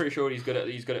 Yeah, I'm pretty sure he's good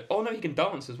at. Oh no, he can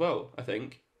dance as well. I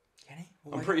think. Can he?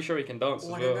 I'm pretty sure he can dance as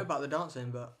well. I don't know about the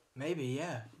dancing, but maybe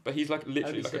yeah. But he's like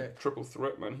literally like a sick. triple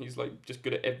threat, man. He's like just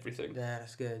good at everything. Yeah,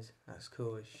 that's good. That's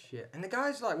cool as shit. And the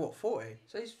guy's like what, 40?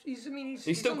 So he's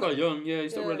Still quite young. Yeah,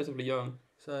 he's still Yeah. relatively young.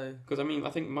 So. Because I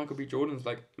think Michael B. Jordan's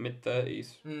like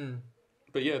mid-30s.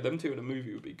 But yeah, them two in a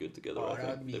movie would be good together. I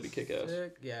think they'd be kick-ass.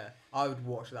 Yeah, I would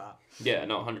watch that. Yeah,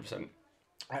 no, 100%.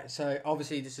 Right, so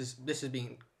obviously this has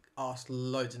been asked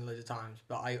loads and loads of times,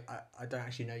 but I don't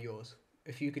actually know yours.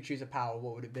 If you could choose a power,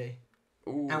 what would it be?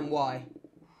 Ooh. And why?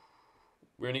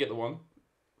 We only get the one.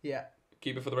 Yeah.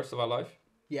 Keep it for the rest of our life.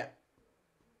 Yeah.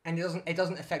 And it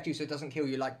doesn't affect you, so it doesn't kill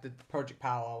you like the project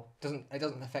power. It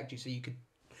doesn't affect you, so you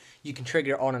can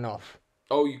trigger it on and off.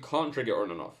 Oh, you can't trigger it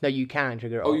on and off. No, you can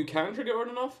trigger it on. Oh, you can trigger it on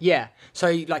and off? Yeah.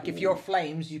 So like if you're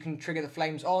flames, you can trigger the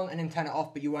flames on and then turn it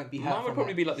off, but you won't be hurt. Mine would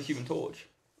probably be like the Human Torch.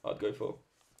 I'd go for.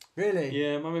 Really?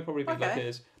 Yeah, mine would probably be like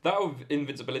his. That or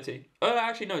invincibility.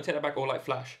 Actually no, take that back. Or like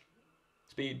Flash,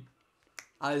 speed.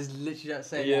 I was literally about to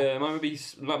say that. Yeah, mine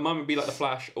would be like the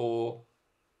Flash or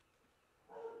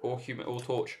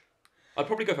Torch. I'd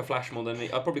probably go for Flash more than I'd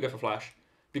probably go for Flash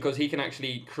because he can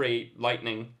actually create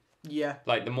lightning. Yeah.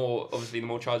 Like the more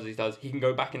charges he does, he can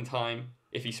go back in time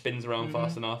if he spins around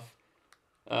fast enough.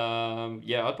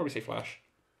 Yeah, I'd probably say Flash.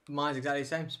 Mine's exactly the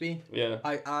same. Speed. Yeah.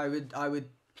 I would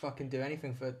fucking do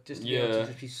anything for just to be Yeah. able to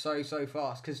just be so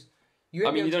fast because you.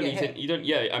 I mean, you don't need to. You don't.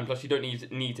 Yeah, and plus you don't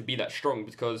need to be that strong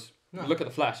because look at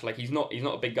the Flash. Like he's not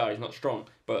a big guy. He's not strong,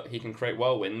 but he can create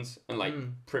whirlwinds and like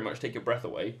pretty much take your breath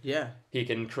away. Yeah. He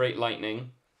can create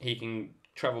lightning. He can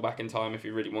travel back in time if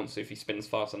he really wants to. If he spins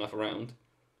fast enough around.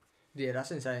 Yeah,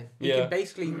 that's insane. He Yeah. can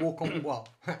basically run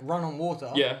on water.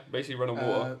 Yeah, basically run on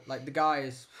water. Like the guy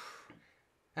is.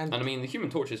 And I mean, the Human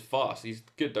Torch is fast. He's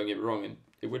good. Don't get me wrong, and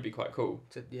it would be quite cool.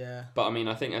 Yeah. But I mean,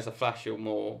 I think as a Flash, you're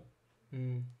more.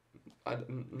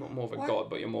 Not more of a god,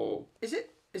 but you're more. Is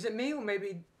it me or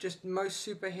maybe just most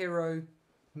superhero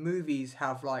movies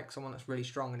have like someone that's really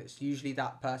strong and it's usually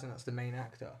that person that's the main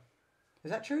actor?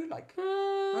 Is that true? Like,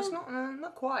 that's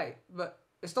not quite, but.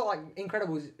 It's not like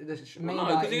Incredibles. The main guy.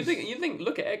 No, because you think.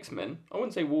 Look at X-Men. I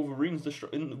wouldn't say Wolverine's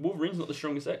Wolverine's not the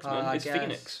strongest X-Men. It's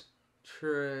Phoenix.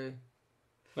 True.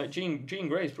 Like Jean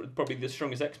Grey's probably the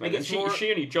strongest X-Men, and she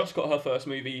only just got her first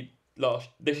movie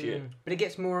this year. But it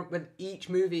gets more with each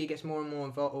movie. It gets more and more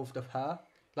involved of her.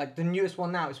 Like the newest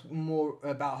one now is more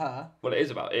about her. Well, it is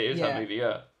her movie,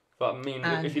 yeah. But I mean,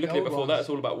 And if you look at it before that, it's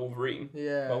all about Wolverine.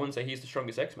 Yeah. But I wouldn't say he's the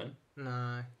strongest X-Men.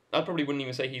 No. I probably wouldn't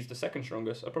even say he's the second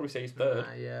strongest. I'd probably say he's third.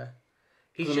 Yeah.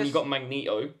 Because you got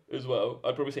Magneto as well.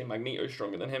 I'd probably say Magneto's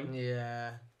stronger than him.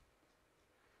 Yeah.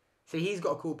 So he's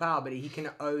got a cool power, but he can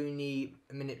only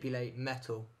manipulate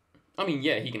metal. I mean,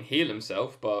 yeah, he can heal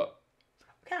himself, but...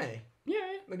 Can he? Yeah.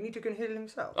 Magneto can heal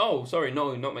himself? Oh, sorry,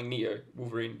 no, not Magneto.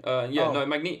 Wolverine. No,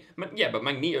 but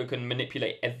Magneto can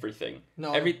manipulate everything.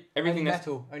 No, everything only that's...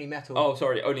 metal. Only metal. Oh,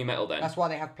 sorry, only metal then. That's why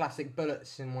they have plastic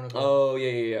bullets in one of them. Oh,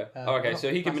 yeah. Okay, so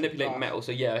he can plastic manipulate glass. metal.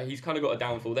 So yeah, he's kind of got a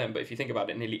downfall then. But if you think about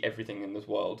it, nearly everything in this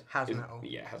world has metal.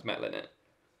 Yeah, has metal in it.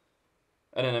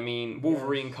 And then I mean,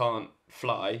 Wolverine can't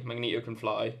fly. Magneto can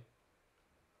fly.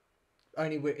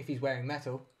 Only if he's wearing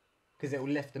metal, because it will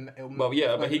lift them. Well,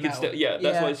 yeah, but he can still. Yeah,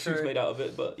 that's why his true. suit's made out of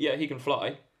it. But yeah, he can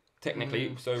fly,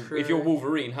 technically. So true. if you're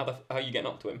Wolverine, how are you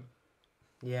getting up to him?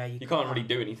 Yeah, you can't really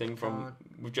do anything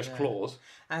with just claws.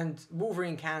 And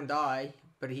Wolverine can die,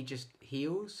 but he just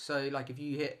heals. So like if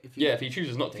he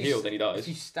chooses not to heal, then he dies. If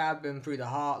you stab him through the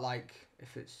heart, like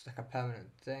if it's like a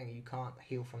permanent thing, you can't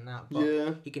heal from that.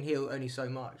 But he can heal only so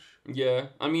much. Yeah,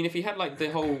 I mean, if he had like the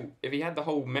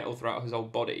whole metal throughout his whole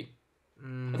body,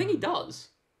 I think he does,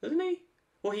 doesn't he?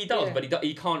 Well, he does, but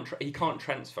he can't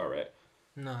transfer it.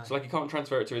 No. So like he can't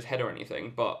transfer it to his head or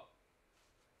anything, but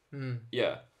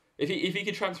yeah. If he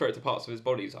could transfer it to parts of his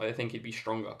bodies, I think he'd be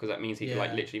stronger because that means he could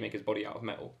like literally make his body out of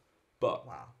metal. But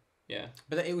wow. Yeah.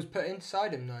 But it was put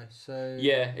inside him though, so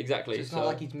yeah, exactly. So it's not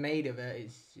like he's made of it.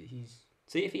 He's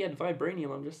See, if he had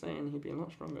vibranium, I'm just saying he'd be a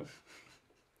lot stronger.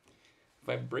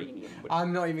 Vibranium.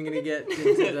 I'm not even gonna get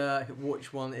into the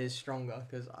which one is stronger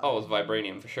because. Oh, it's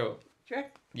vibranium for sure.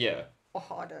 Check. Yeah.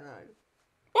 Oh, I don't know.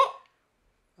 What?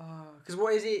 Because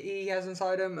what is it he has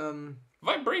inside him?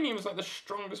 Vibranium is like the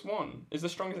strongest one. Is the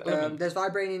strongest element. There's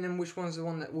vibranium, and which one's the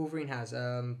one that Wolverine has?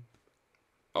 Oh,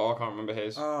 I can't remember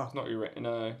his. Oh. It's not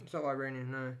no. It's not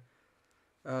vibranium,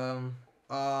 no.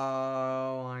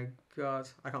 Oh my god,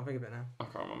 I can't think of it now. I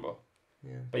can't remember.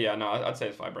 Yeah. But yeah, no, I'd say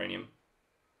it's vibranium.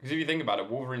 Because if you think about it,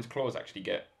 Wolverine's claws actually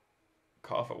get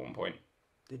cut off at one point.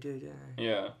 They do, don't they?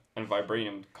 Yeah, and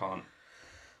vibranium can't.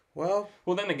 Well,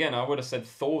 then again, I would have said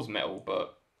Thor's metal,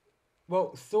 but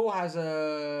Thor has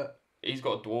a. he's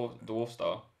got a dwarf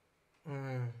star.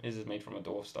 Mm. His is made from a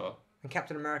dwarf star. And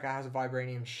Captain America has a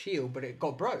vibranium shield, but it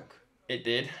got broke. It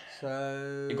did.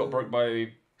 So. It got broke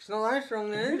by. It's not that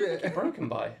strong, then, is it? Broken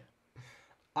by.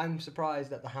 I'm surprised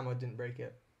that the hammer didn't break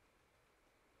it.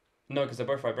 No, because they're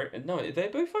both vibranium. No, they're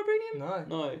both vibranium. No.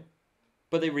 No.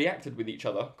 But they reacted with each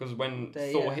other because when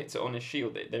Thor hits it on his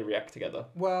shield, they react together.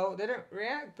 Well, they don't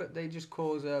react, but they just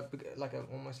cause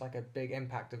almost like a big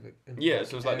impact of it. Yeah,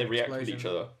 so it's like they react with each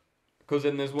other. Because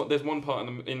then there's one part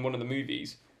in one of the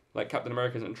movies, like Captain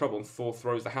America's in trouble and Thor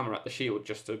throws the hammer at the shield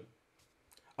just to.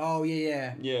 Oh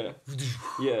yeah. Yeah.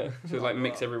 Yeah. So like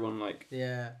mix everyone like.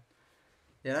 Yeah.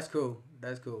 Yeah, that's cool.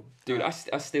 That's cool. Dude, I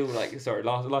still like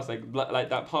last like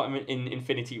that part in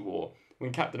Infinity War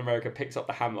when Captain America picks up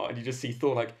the hammer and you just see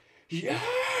Thor like yes.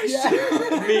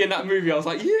 Yeah. Me in that movie, I was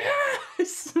like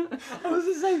yes. I was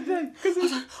the same thing because I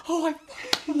was like, oh,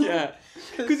 yeah.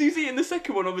 Because you see in the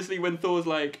second one, obviously when Thor's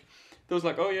like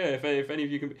oh yeah, if any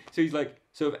of you can, so he's like,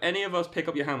 so if any of us pick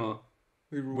up your hammer,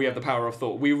 we have the power of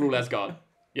Thor. We rule Asgard.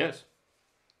 Yes.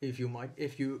 If you are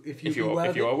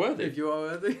worthy.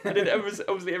 And then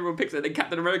obviously everyone picks it, and then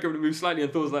Captain America would move slightly,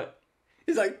 and Thor's like,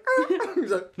 he's like,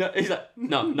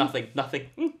 no, nothing.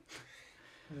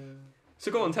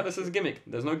 So go on, tell us as a gimmick.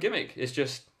 There's no gimmick. It's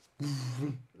just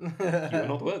you are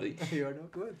not worthy. You are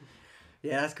not worthy.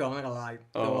 Yeah, that's cool. I'm not gonna lie.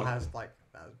 Thor has like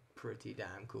that's pretty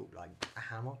damn cool. Like a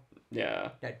hammer.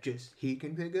 Yeah. That just he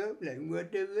can pick up like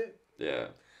whatever. Yeah.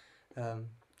 Well,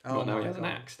 now he has an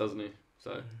axe, doesn't he?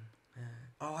 So.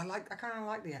 Oh, I kind of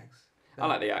like the axe. I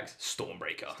like the axe.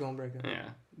 Stormbreaker.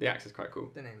 Yeah, the axe is quite cool.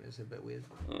 The name is a bit weird.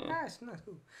 Yeah. It's nice,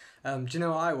 cool. Do you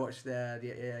know what I watched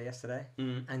yesterday?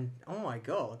 And oh my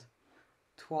god,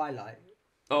 Twilight.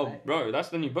 Oh, right? bro, that's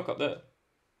the new book up there.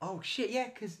 Oh shit,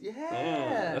 yeah,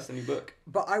 Yeah, that's the new book.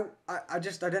 But I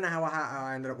don't know how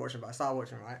I ended up watching, but I started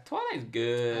watching, right? Twilight's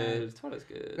good. Twilight's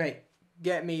good. Wait,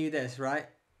 get me this, right?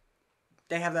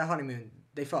 They have their honeymoon.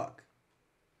 They fuck.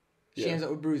 She ends up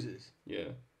with bruises.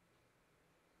 Yeah.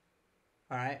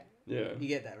 Alright? Yeah. You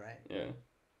get that, right? Yeah.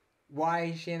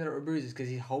 Why she ended up with bruises? Because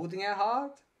he's holding her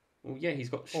hard? Well, yeah, he's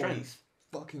got strength. Or he's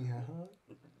fucking her hard?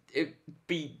 It'd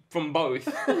be from both.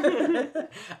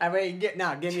 Wait,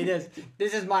 give me this.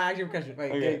 This is my actual question.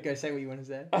 Wait, okay. go say what you want to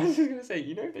say. I was just going to say,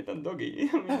 if they'd done doggy,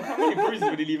 I mean, how many bruises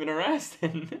would he leave in her ass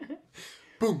then?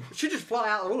 Boom. She'd just fly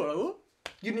out the wall.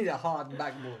 You need a hard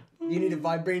backboard. You need a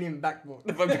vibranium backboard.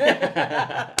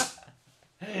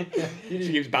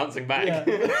 She keeps bouncing back.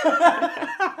 Yeah.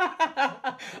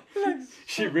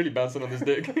 She really bouncing on this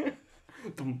dick. Like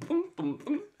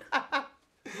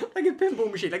a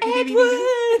pinball machine. Like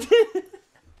Edward!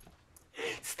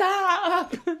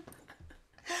 Stop!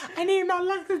 I need my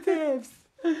laxatives.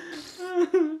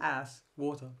 Ass,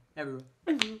 water, everywhere.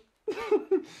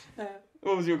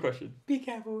 What was your question? Be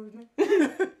careful with me.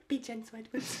 Be gentle,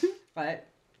 Edward.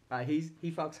 Right,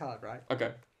 he fucks hard, right?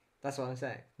 Okay. That's what I'm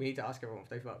saying. We need to ask everyone if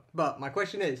they fuck. But my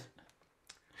question is,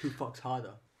 who fucks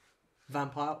harder?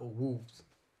 Vampire or wolves?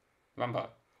 Vampire.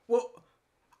 Well,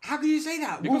 how can you say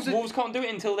that? Because wolves can't do it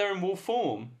until they're in wolf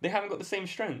form. They haven't got the same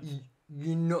strength.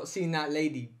 You're not seen that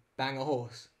lady bang a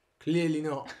horse. Clearly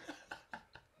not.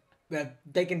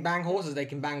 They can bang horses, they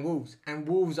can bang wolves. And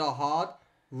wolves are hard,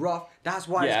 rough. That's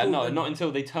why it's called... not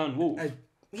until they turn wolf.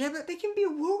 Yeah, but they can be a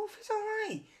wolf. It's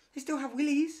alright. They still have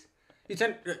willies. You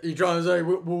trying to say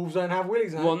wolves don't have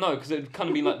willies, huh? Well, no, because it'd kind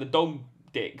of be like the dog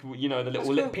dick, the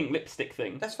little pink lipstick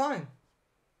thing. That's fine.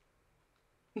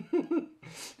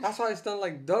 That's why it's done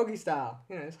like doggy style.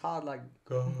 It's hard like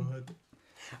God.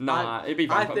 Nah, it'd be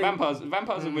vampires.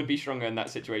 Vampires would be stronger in that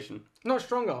situation. Not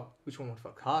stronger. Which one would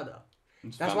fuck harder?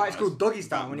 That's why it's called doggy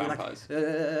style. When vampires.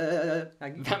 You're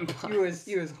like, vampires.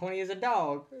 You as horny as a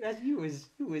dog. That's you as.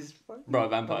 Bro,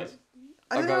 vampires.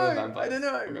 I don't know. Vampires. I don't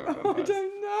know. I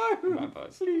don't know.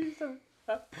 Vampires. Please don't.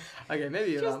 Okay,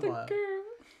 maybe you're a vampire.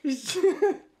 Just a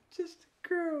girl. Just a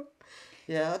girl.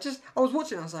 Yeah, I was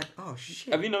watching. I was like, oh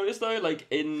shit. Have you noticed though, like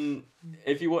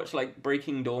if you watch like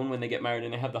Breaking Dawn when they get married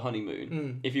and they have the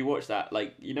honeymoon, if you watch that,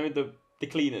 like you know the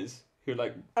cleaners who are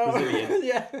like Brazilian,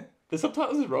 Yeah. the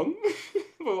subtitles are wrong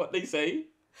for what they say.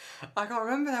 I can't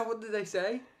remember now. What did they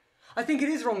say? I think it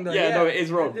is wrong though. Yeah, no, it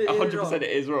is wrong. It is 100% wrong. it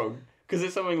is wrong. Because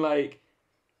it's something like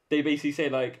they basically say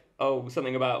like, oh,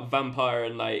 something about vampire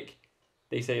and like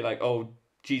they say like, oh,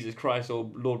 Jesus Christ or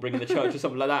Lord bring in the church or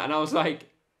something like that, and I was like.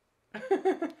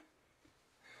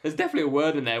 There's definitely a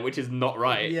word in there which is not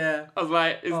right. Yeah. I was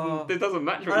like, it doesn't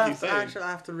match what she's saying.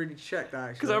 I have to really check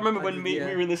that. Because I remember when we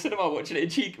were in the cinema watching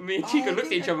it, and me and Chica looked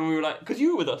at each other and we were like, because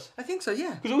you were with us. I think so,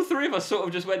 yeah. Because all three of us sort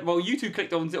of just went, well, you two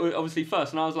clicked on obviously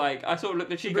first, and I was like, I sort of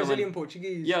looked at Chica Brazilian and went,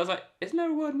 Portuguese. yeah, I was like, isn't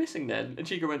there a word missing then? And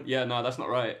Chica went, yeah, no, that's not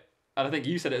right. And I think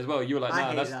you said it as well. You were like,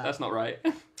 no, that's not right.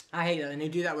 I hate that, and they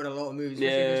do that with a lot of movies,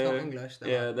 especially if it's not English.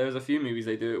 Yeah, like... there's a few movies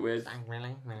they do it with.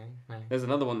 Really? There's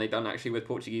another one they done actually with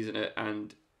Portuguese in it,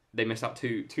 and they missed out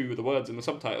two of the words in the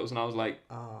subtitles, and I was like...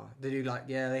 Oh, they do like,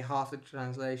 they half the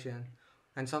translation,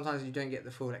 and sometimes you don't get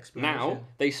the full explanation. Now,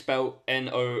 they spell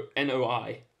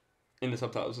N-O-I in the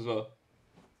subtitles as well.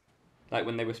 Like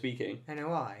when they were speaking.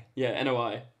 N-O-I? Yeah,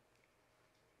 N-O-I.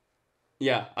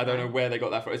 Yeah, I don't know where they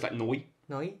got that from. It's like Noi.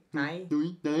 Noi? Nai?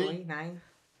 Noi? Noi? Nai?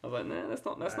 I was like, nah, that's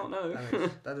not no.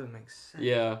 That doesn't make sense.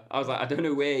 Yeah, I was like, I don't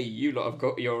know where you lot have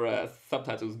got your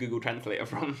subtitles Google Translator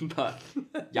from, but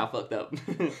y'all fucked up.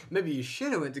 Maybe you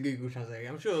should have went to Google Translate.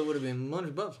 I'm sure it would have been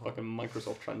much better. Fucking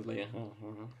Microsoft Translator.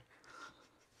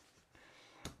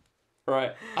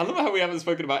 Right, I love how we haven't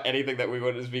spoken about anything that we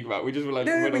wanted to speak about. We just were like,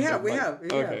 no, we have.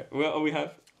 Okay, well, we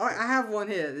have. I have one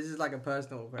here. This is like a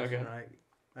personal question, Okay.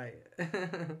 right?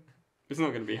 It's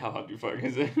not gonna be how hard you fuck,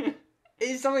 is it?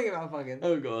 It's something about fucking.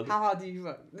 Oh god. How hard do you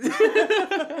fuck?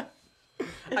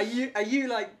 Are you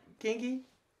like kinky,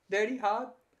 dirty, hard,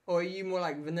 or are you more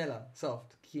like vanilla,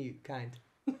 soft, cute, kind?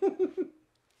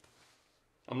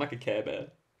 I'm like a Care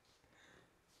Bear.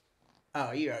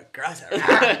 Oh, you're a grosser.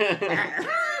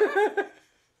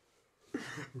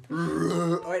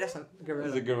 Oh wait, that's not gorilla.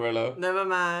 It's a gorilla. Never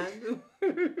mind.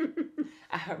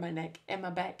 I hurt my neck and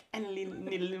my back and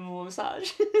need a little more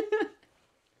massage.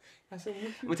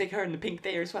 We'll take her in the pink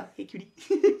there as well. Hey, cutie.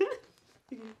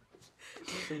 You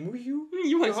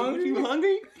want some hungry? You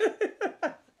hungry?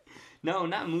 No,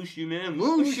 not Mushu, man.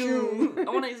 Mushu. I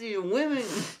want to see women.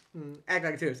 Act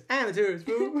like a tourist. I'm a tourist,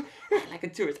 fool. Act like a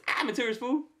tourist. I'm a tourist,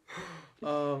 fool.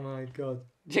 Oh my god.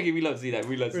 Jackie, we love to see that.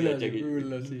 We love to see that, Jackie. We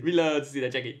love to see it. We love to see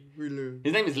that, Jackie. We love.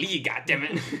 His name is Lee,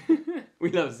 goddammit. We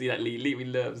love to see that, Lee. Lee, we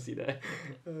love to see that.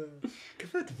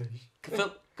 Gefilte fish.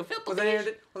 Gefilte What's the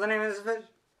name of this fish?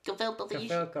 Gefilte fish.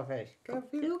 Gefilte fish.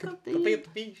 Gefilte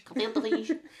fish. Gefilte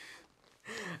fish.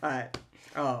 Alright.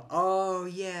 Oh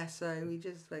yeah, so we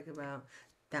just spoke about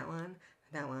that one,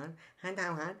 and that one, and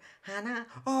that.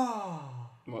 Oh.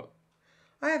 What?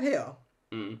 I have here.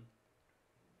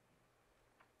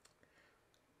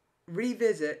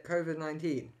 Revisit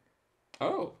COVID-19.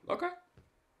 Oh, okay.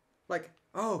 Like,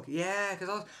 oh yeah,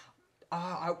 because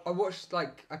I watched,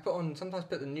 like, sometimes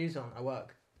put the news on at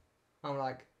work. I'm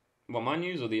like, What, my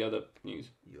news or the other news?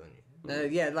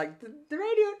 yeah, like the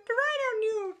radio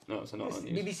news. No, it's not our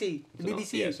news. BBC. The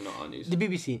BBC. Yeah, it's not our news. The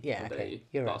BBC. Yeah, How dare okay. you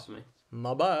You're right. blasphemy.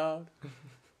 My bad.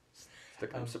 They're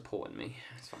kind of supporting me.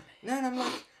 It's fine. No,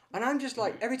 and I'm just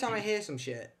like, every time I hear some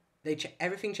shit,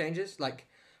 everything changes. Like,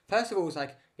 first of all, it's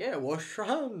like, yeah, wash your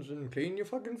hands and clean your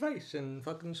fucking face and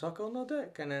fucking suck on the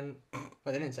dick. And then, well,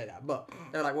 they didn't say that, but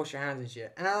they're like, wash your hands and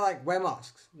shit. And now they're like, wear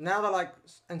masks. Now they're like,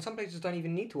 and some places don't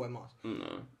even need to wear masks.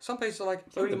 No. Some places are like,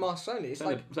 only masks only. It's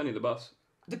like, It's only the bus.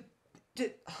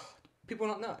 people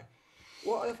not know.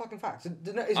 What are the fucking facts?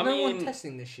 Is no one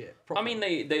testing this shit properly? I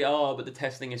mean, they are, but the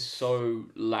testing is so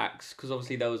lax because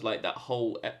obviously there was like that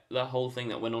whole thing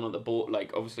that went on at the boat,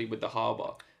 like obviously with the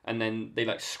harbour, and then they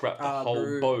like scrapped the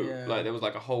whole boat. Yeah. Like there was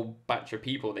like a whole batch of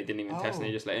people they didn't even test and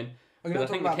they just let in. Oh, you're not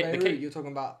talking about Beirut, you're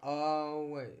talking about... Oh,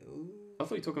 wait. Ooh. I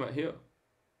thought you were talking about here.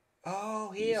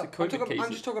 Oh, here. It's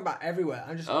I'm just talking about everywhere.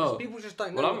 People just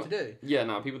don't know what to do. Yeah,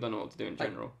 no, people don't know what to do in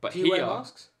general. But do you wear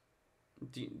masks?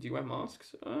 Do you wear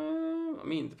masks? I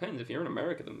mean, it depends. If you're in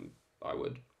America, then I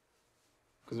would.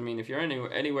 Because, I mean, if you're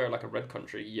anywhere like a red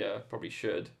country, yeah, probably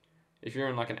should. If you're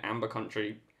in like an amber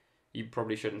country, you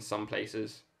probably should in some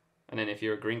places. And then if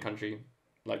you're a green country,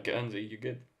 like Guernsey, you're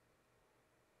good.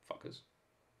 Fuckers.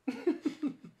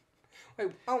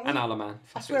 Wait, and Alaman.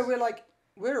 I swear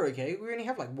we're okay. We only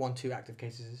have like 1-2 active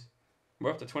cases.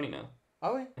 We're up to 20 now.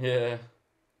 Are we? Yeah.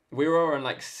 We were on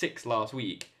like 6 last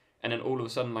week. And then all of a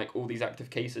sudden, like, all these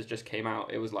active cases just came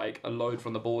out. It was like a load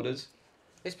from the borders.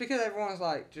 It's because everyone's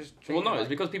like just. Well, no, like... it's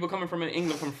because people coming from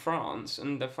England, from France,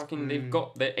 and they're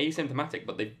they're asymptomatic,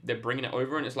 but they're bringing it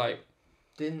over, and it's like.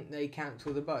 Didn't they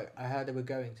cancel the boat? I heard they were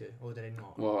going to, or did they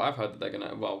not? Well, I've heard that they're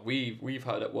gonna. Well, we've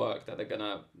heard at work that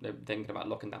they're thinking about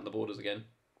locking down the borders again.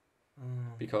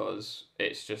 Because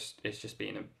it's just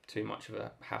being too much of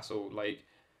a hassle. Like,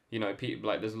 you know, people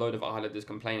like there's a load of islanders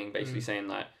complaining, basically saying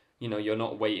that, you know, you're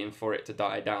not waiting for it to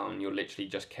die down. You're literally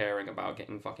just caring about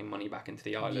getting fucking money back into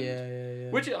the island. Yeah.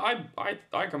 Which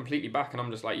I completely back, and I'm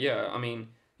just like, yeah. I mean,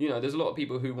 you know, there's a lot of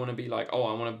people who want to be like, oh,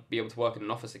 I want to be able to work in an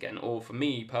office again, or for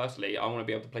me personally, I want to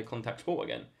be able to play contact sport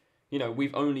again. You know,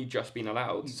 we've only just been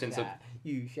allowed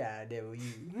you shy devil,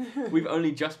 you. We've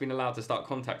only just been allowed to start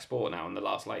contact sport now in the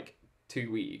last like 2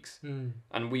 weeks,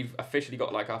 and we've officially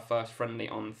got like our first friendly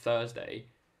on Thursday.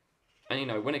 And you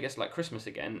know, when it gets to like Christmas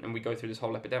again, and we go through this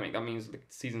whole epidemic, that means the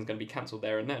season's going to be cancelled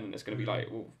there and then, and it's going to be like,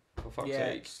 well, for fuck's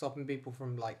sake. Stopping people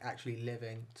from like actually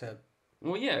living to.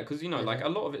 Well, yeah, because you know, like a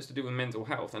lot of it's to do with mental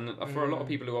health, and for a lot of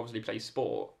people who obviously play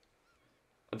sport,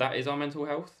 that is our mental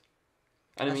health.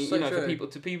 And I mean, so you know,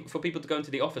 true. for people to go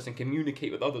into the office and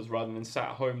communicate with others rather than sat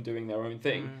at home doing their own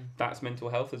thing, that's mental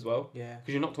health as well. Yeah.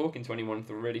 Because you're not talking to anyone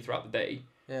really throughout the day.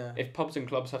 Yeah. If pubs and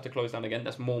clubs have to close down again,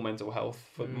 that's more mental health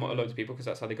for loads of people, because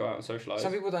that's how they go out and socialise.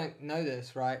 Some people don't know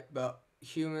this, right? But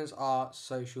humans are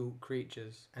social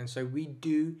creatures, and so we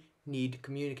do need to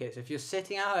communicate. So if you're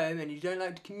sitting at home and you don't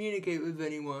like to communicate with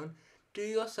anyone, do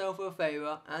yourself a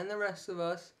favour and the rest of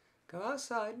us, go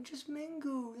outside and just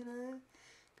mingle, you know.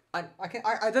 I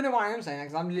don't know why I'm saying that,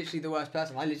 because I'm literally the worst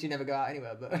person. I literally never go out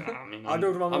anywhere, but I mean, I'll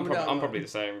talk to my mum and dad. I'm probably the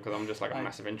same, because I'm just like a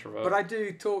massive introvert. But I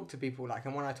do talk to people, like,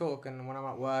 and when I talk and when I'm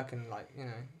at work and like, you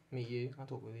know, meet you, I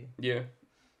talk with you. Yeah.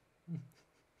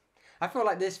 I feel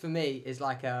like this for me is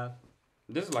like a.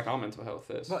 This is like our mental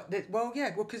health is. But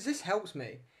because this helps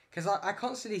me, because I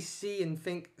constantly see and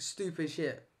think stupid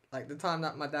shit. Like the time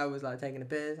that my dad was like taking a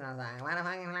piss, and I was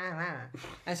like,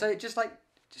 and so it just like.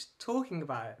 Just talking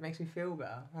about it makes me feel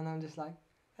better, and I'm just like,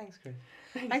 thanks, Chris.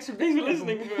 Thanks for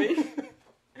listening for me.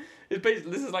 It's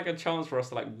basically, this is like a chance for us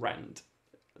to like rant.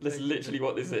 That's literally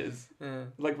what this is. Yeah.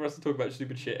 Like for us to talk about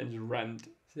stupid shit and just rant.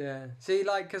 Yeah. See,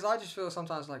 like, because I just feel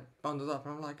sometimes like bundled up,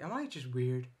 and I'm like, am I just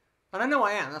weird? And I know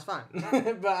I am. That's fine.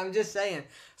 But I'm just saying.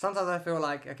 Sometimes I feel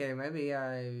like, okay, maybe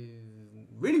I'm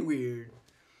really weird.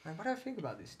 Like, what do I think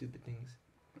about these stupid things?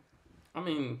 I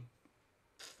mean.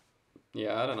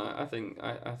 Yeah, I don't know. I think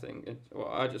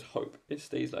I just hope it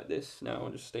stays like this now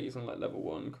and just stays on like level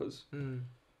 1, because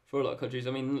for a lot of countries,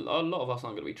 I mean, a lot of us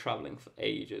aren't going to be travelling for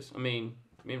ages. I mean,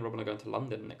 me and Robin are going to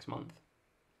London next month.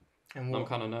 And I'm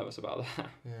kind of nervous about that.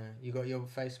 Yeah, you got your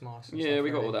face mask. Yeah, we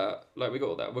got all that. Like we got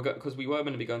all that. Because we were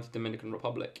going to be going to Dominican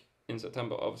Republic in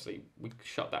September. Obviously, we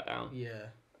shut that down. Yeah.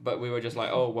 But we were just like,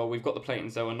 oh well, we've got the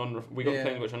planes. So we got the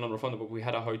planes which are non-refundable. We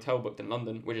had a hotel booked in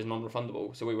London, which is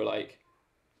non-refundable. So we were like.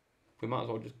 We might as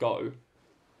well just go.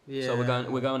 Yeah. So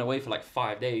we're going away for like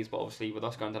 5 days, but obviously with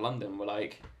us going to London, we're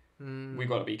like, we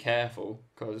got to be careful,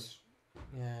 because.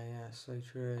 Yeah, so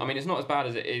true. I mean, it's not as bad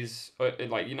as it is.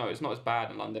 Like, you know, it's not as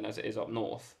bad in London as it is up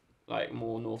north, like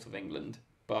more north of England.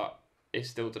 But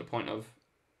it's still to the point of,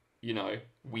 you know,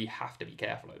 we have to be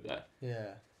careful over there.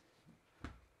 Yeah.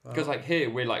 Because like here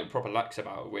we're like proper lax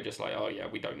about it. We're just like, oh yeah,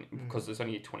 we don't, because there's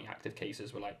only 20 active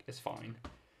cases. We're like, it's fine.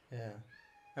 Yeah.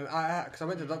 Because I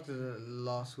went to the doctor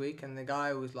last week, and the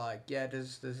guy was like, yeah,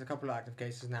 there's a couple of active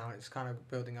cases now, and it's kind of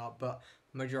building up, but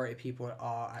majority of people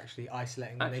are actually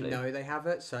isolating when they know they have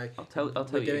it, so I'll tell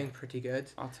we're you. doing pretty good.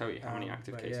 I'll tell you how many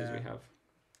active cases we have.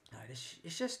 No,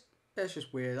 it's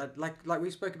just weird. Like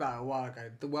we spoke about a while ago,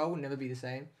 the world will never be the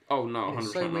same. Oh no, 100%.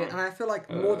 It's so weird, and I feel like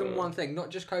more than one thing, not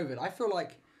just COVID. I feel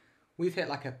like we've hit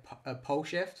like a pole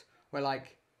shift where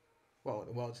like. Well,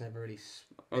 the world's never really...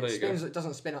 It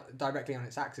doesn't spin directly on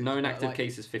its axis. Known active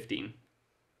cases, 15.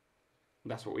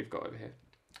 That's what we've got over here.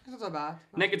 It's not so bad.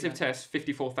 Negative tests,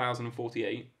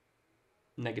 54,048.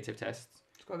 Negative tests.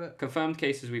 It's quite a bit. Confirmed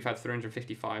cases, we've had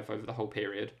 355 over the whole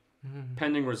period.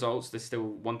 Pending results, there's still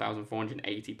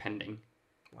 1,480 pending.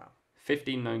 Wow.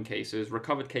 15 known cases.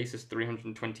 Recovered cases,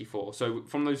 324. So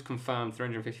from those confirmed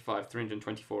 355,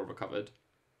 324 are recovered.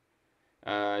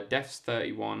 Deaths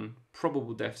 31,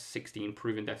 probable deaths 16,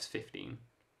 proven deaths 15.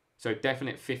 So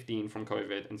definite 15 from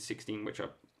COVID and 16 which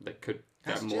are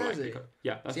That's more Jersey. likely.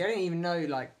 Yeah. See, I didn't even know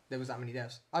like there was that many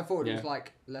deaths. I thought it was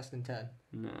like less than 10.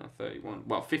 No, 31.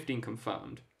 Well, 15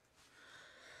 confirmed.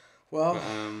 Well,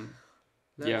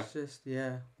 but,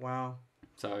 wow.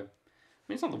 So, I mean,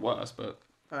 it's not the worst, but.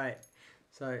 All right.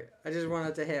 So I just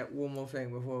wanted to hit one more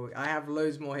thing before I have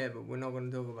loads more here, but we're not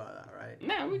going to talk about that, right?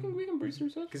 No, we can breeze through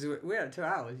stuff. Because we're at 2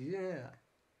 hours. You know that?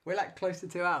 We're like close to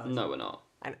 2 hours. No, we're not.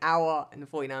 An hour and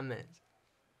 49 minutes.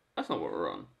 That's not what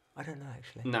we're on. I don't know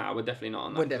actually. Nah, we're definitely not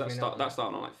on that. We're definitely not on That's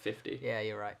starting on like 50. Yeah,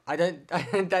 you're right. I don't.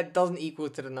 That doesn't equal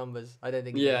to the numbers. I don't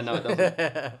think. Yeah, no, it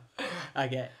doesn't.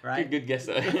 Okay, right. Good guess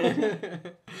though.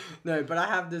 No, but I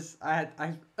have this. I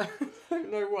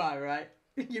don't know why, right?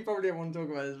 You probably don't want to talk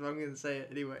about this, but I'm going to say it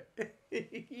anyway.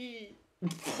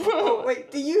 Oh,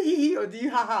 wait, do you hee hee or do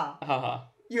you ha ha? Haha.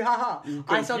 You ha ha.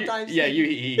 I sometimes. You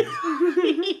hee.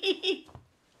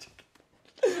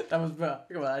 That was better.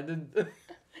 Come on, I didn't.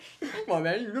 Come on,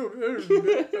 man. You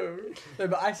know. No,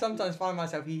 but I sometimes find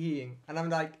myself hee heeing, and I'm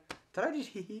like, did I just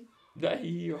hee hee? Did I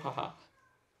hee or haha?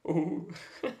 Ooh.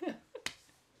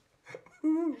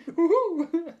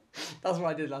 That's what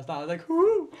I did last night. I was like,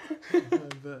 whoo.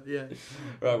 But yeah.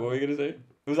 Right, what were you gonna say?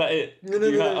 Was that it? No.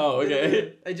 Oh,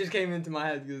 okay. It just came into my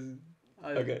head because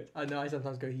Okay. I know I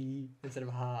sometimes go hee instead of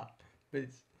ha, but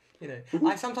it's, you know,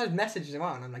 I sometimes message them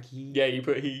out and I'm like hee. Yeah, you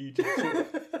put hee.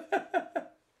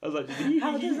 I was like, did he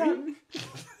How does that?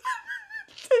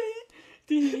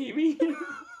 Did he hear me?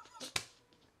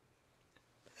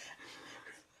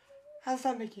 How does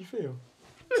that make you feel?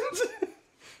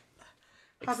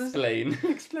 Explain.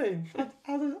 Explain.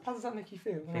 How does that make you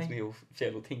feel? Makes me all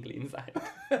feel all tingly inside.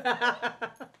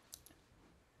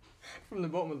 From the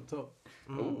bottom of the top.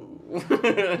 Ooh.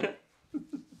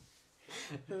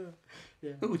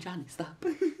 Yeah. Ooh, Johnny, stop.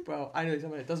 Well, I know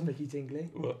something that does make you tingly.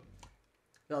 What?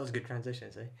 That was a good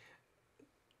transition, see?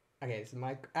 Okay, so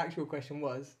my actual question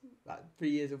was, like 3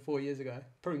 years or 4 years ago,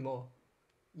 probably more.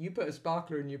 You put a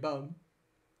sparkler in your bum.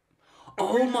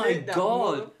 Oh my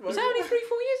god! Was that only 3-4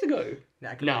 years ago?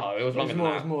 No, it was longer than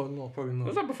that. It was more, probably more. It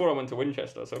was like before I went to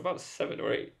Winchester, so about 7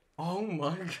 or 8. Oh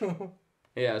my god.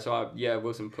 Yeah, so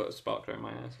Wilson put a sparkler in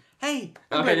my ass. Hey!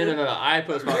 Okay, no. I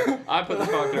put the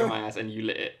sparkler in my ass and you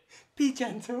lit it. Be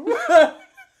gentle.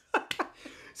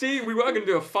 See, we were going to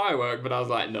do a firework, but I was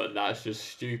like, no, that's just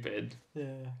stupid. Yeah.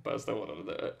 But I still wanted to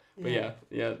do it. But yeah.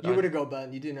 You would have got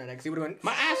burnt, you do know that, because you would have went...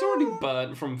 My ass already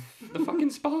burnt from the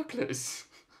fucking sparklers.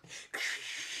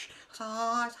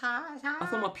 I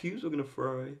thought my pubes were going to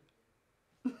fry.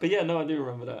 But yeah, no, I do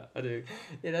remember that. I do.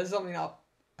 Yeah, there's something I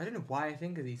don't know why I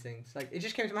think of these things. Like, it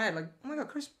just came to my head, like, oh my god,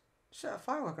 Chris set a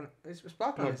firework on it's a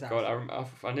sparkler on his house. God,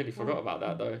 I nearly forgot about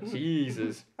that though.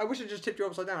 Jesus. I wish I just tipped you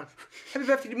upside down. Happy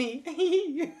birthday to me.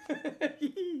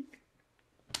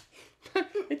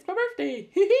 It's my birthday.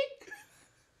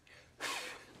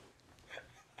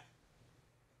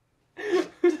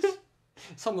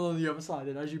 Someone on the other side,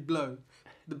 and as you blow,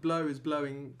 the blow is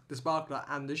blowing the sparkler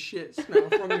and the shit smell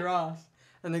from your ass.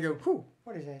 And they go, whew,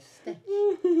 what is that stench?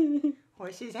 Oh,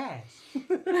 it's his ass.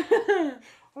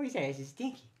 Oh, his ass is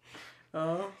stinky.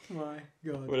 Oh my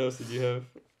god. What else did you have?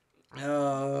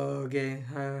 Oh, okay.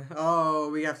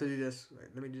 We have to do this. Wait,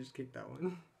 let me just kick that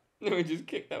one. Let me just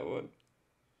kick that one.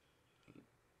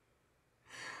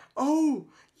 Oh,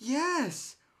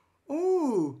 yes.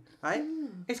 Oh, right.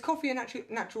 Is coffee a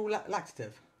natural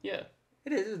laxative? Yeah.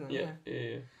 It is, isn't it?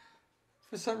 Yeah.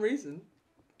 For some reason,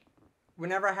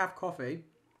 whenever I have coffee,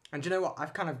 and do you know what?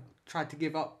 I've kind of tried to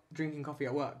give up drinking coffee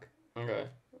at work. Okay.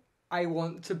 I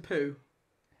want to poo.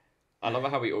 I love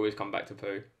how we always come back to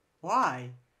poo.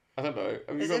 Why? I don't know.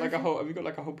 Have you got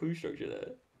like a whole poo structure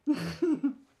there?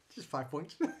 Just 5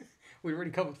 points. We've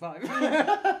already covered 5. We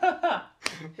got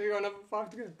another 5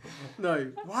 to go.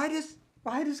 No. Why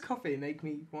does coffee make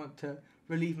me want to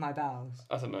relieve my bowels?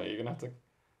 I don't know. You're gonna have to.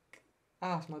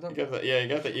 Ask my doctor. You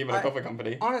have to email a coffee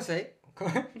company. Honestly,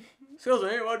 excuse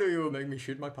me, why do you make me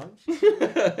shit my pants?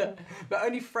 But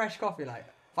only fresh coffee, like.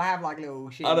 If I have like little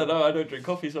shit. I don't know. I don't drink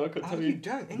coffee, so I couldn't tell you. You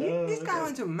don't. And this guy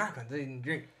went to America and didn't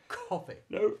drink coffee.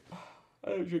 No, I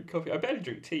don't drink coffee. I barely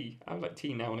drink tea. I have like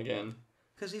tea now and again.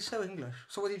 Because he's so English.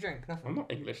 So what do you drink? Nothing. I'm not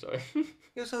English though.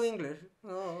 You're so English.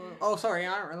 Oh, sorry,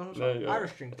 Irish.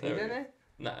 Irish drink tea, don't they?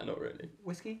 Nah, not really.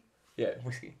 Whiskey? Yeah,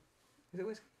 whiskey. Is it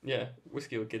whiskey? Yeah,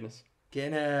 whiskey or Guinness.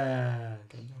 Guinness.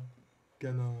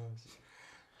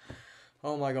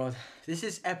 Oh my god. This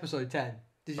is episode 10.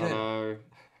 Did you know?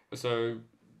 So,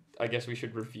 I guess we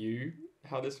should review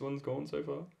how this one's gone so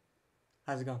far.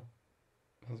 How's it gone?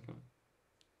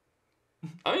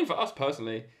 I mean, for us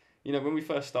personally, you know, when we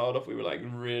first started off, we were like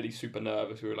really super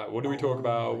nervous. We were like, what do we talk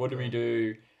about? What do we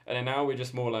do? And then now we're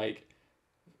just more like,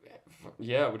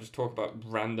 yeah, we'll just talk about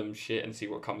random shit and see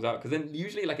what comes out. Because then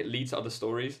usually like it leads to other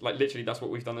stories. Like literally that's what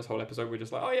we've done this whole episode. We're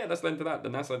just like, oh yeah, that's led to that,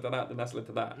 then that's led to that, then that's led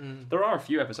to that. There are a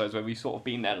few episodes where we've sort of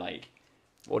been there like,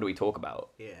 what do we talk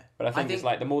about? Yeah. But I think it's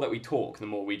like the more that we talk, the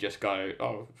more we just go,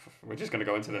 oh, we're just going to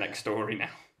go into the next story now.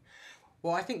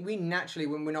 Well, I think we naturally,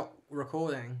 when we're not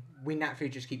recording, we naturally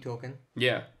just keep talking.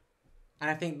 Yeah. And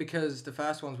I think because the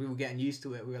first ones we were getting used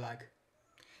to it, we were like,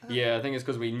 Yeah, I think it's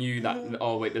because we knew that,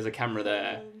 oh, wait, there's a camera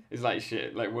there. It's like,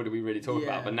 shit, like, what do we really talk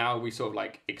about? But now we sort of,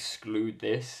 like, exclude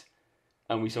this.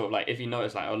 And we sort of, like, if you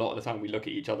notice, like, a lot of the time we look at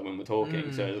each other when we're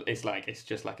talking. So it's like, it's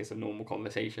just like it's a normal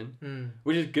conversation.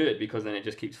 Which is good because then it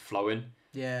just keeps flowing.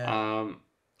 Yeah.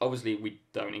 Obviously, we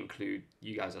don't include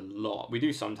you guys a lot. We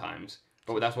do sometimes.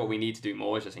 But that's what we need to do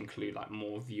more, is just include, like,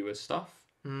 more viewer stuff.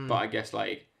 But I guess,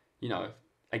 like, you know,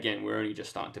 again, we're only just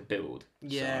starting to build.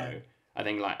 Yeah. So I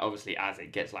think, like, obviously, as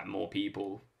it gets, like, more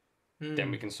people,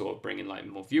 then we can sort of bring in, like,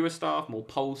 more viewer stuff, more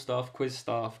poll stuff, quiz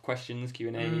stuff, questions,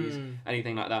 Q&As,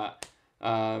 anything like that.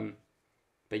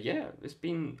 But yeah,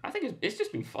 I think it's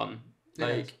just been fun.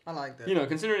 Like, I like that. You know,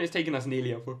 considering it's taken us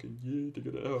nearly a fucking year to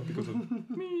get it out because of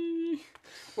me.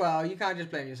 Well, you can't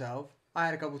just blame yourself. I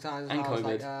had a couple of times And I was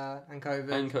like, COVID. and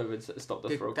COVID. And COVID stopped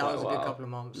us for quite a while. That was a good couple of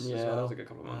months. Yeah, as well. that was a good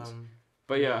couple of months.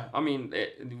 But yeah, I mean,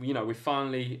 you know, we're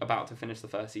finally about to finish the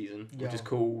first season, which is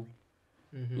cool.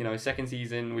 You know, second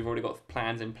season, we've already got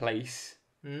plans in place,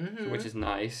 which is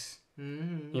nice.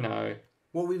 You know.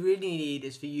 What we really need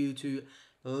is for you to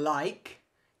like,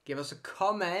 give us a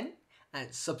comment, and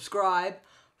subscribe,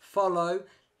 follow,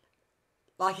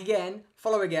 like again,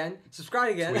 follow again,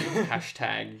 subscribe again.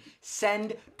 Hashtag.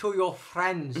 Send to your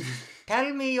friends.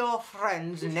 Tell me your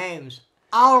friends' names.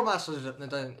 I'll message them. No,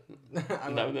 don't.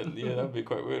 Yeah, that would be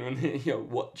quite weird when you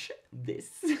watch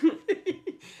this.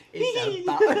 It's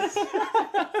about...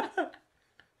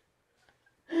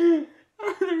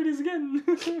 There it is again.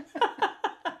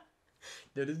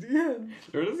 There it is again.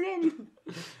 There it is again.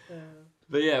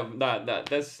 But yeah,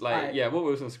 that's like, right. Yeah, what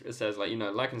Wilson says, like, you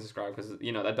know, like and subscribe, because,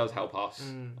 you know, that does help us.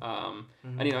 And,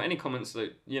 you know, any comments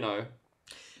that, you know,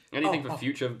 anything for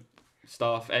future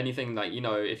stuff, anything, like, you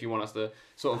know, if you want us to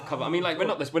sort of cover, I mean, like, we're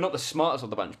not the smartest of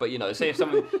the bunch, but, you know, say if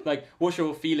someone, like, what's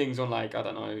your feelings on, like, I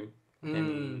don't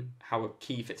know, how a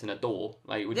key fits in a door,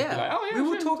 like, would you be like, oh yeah, we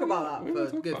will talk about that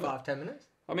for a good 5-10 minutes.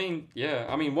 I mean, yeah,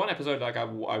 I mean, one episode, like, I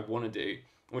want to do,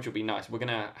 which would be nice, we're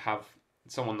gonna have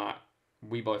someone that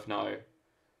we both know,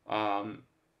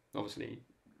 obviously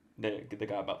the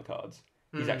guy about the cards,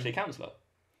 he's actually a counsellor.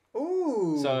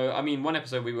 Ooh. So I mean, one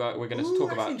episode we're going to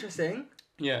talk about. That's interesting.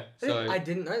 Yeah. So I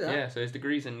didn't know that. Yeah. So his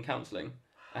degrees in counselling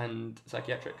and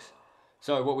psychiatrics.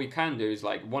 So what we can do is,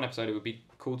 like, one episode, it would be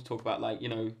cool to talk about, like, you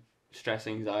know, stress,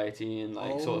 anxiety, and,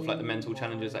 like, sort of like the mental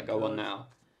challenges that go on now.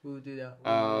 We'll do that.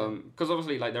 Because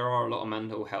obviously, like, there are a lot of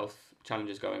mental health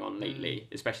challenges going on lately,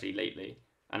 especially lately.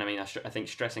 And I mean, I think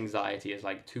stress, anxiety is,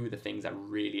 like, two of the things that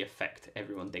really affect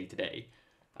everyone day to day.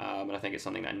 And I think it's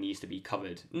something that needs to be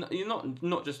covered.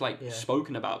 Not just, like,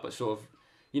 spoken about, but sort of,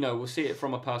 you know, we'll see it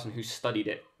from a person who studied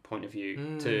it point of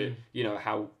view to, you know,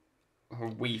 how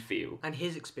we feel. And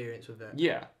his experience with it.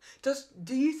 Yeah.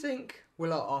 Do you think,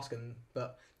 we'll ask him,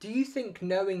 but do you think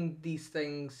knowing these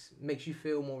things makes you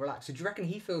feel more relaxed? So do you reckon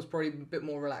he feels probably a bit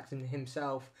more relaxed in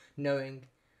himself, knowing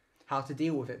how to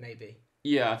deal with it, maybe?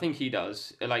 Yeah, I think he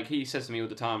does. Like, he says to me all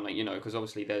the time, like, you know, because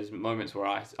obviously there's moments where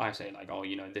I say, like, oh,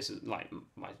 you know, this is, like,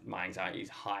 my anxiety is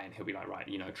high, and he'll be like, right,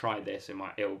 you know, try this,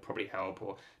 it'll probably help,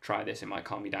 or try this, it might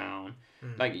calm you down.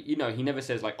 Like, you know, he never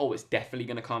says, like, oh, it's definitely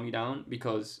going to calm you down,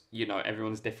 because, you know,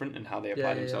 everyone's different and how they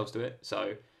apply themselves to it.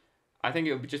 So I think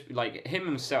it would just be, like, him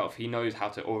himself, he knows how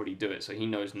to already do it, so he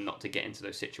knows not to get into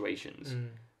those situations.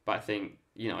 But I think,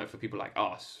 you know, for people like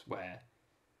us, where,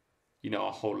 you know,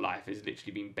 our whole life is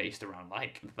literally being based around,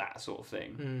 like, that sort of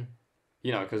thing.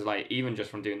 You know, because, like, even just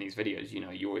from doing these videos, you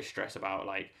know, you always stress about,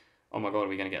 like, oh my god,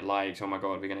 we're going to get likes, oh my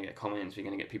god, we're going to get comments, we're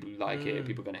going to get people who like it,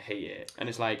 people are going to hate it. And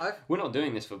it's like, we're not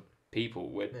doing this for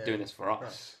people, we're doing this for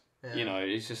us. Yeah. You know,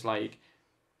 it's just like,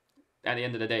 at the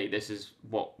end of the day, this is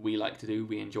what we like to do,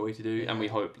 we enjoy to do, and we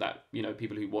hope that, you know,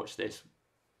 people who watch this,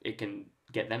 it can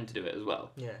get them to do it as well.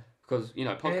 Yeah. Because, you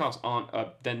know, podcasts aren't,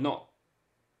 they're not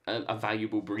a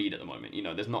valuable breed at the moment. You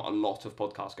know, there's not a lot of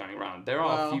podcasts going around. There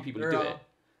are a few people who do it.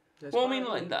 Well, I mean,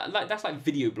 like that's like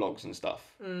video blogs and stuff.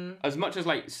 As much as,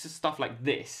 like, stuff like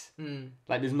this,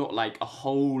 like, there's not, like, a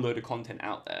whole load of content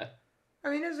out there. I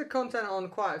mean, there's a content on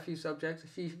quite a few subjects.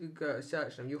 If you go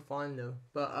search them, you'll find them.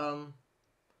 But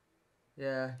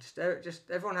yeah,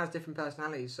 just everyone has different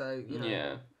personalities, so, you know.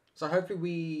 Yeah. So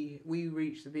hopefully we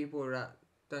reach the people that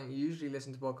don't usually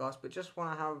listen to podcasts, but just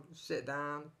want to sit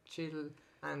down, chill,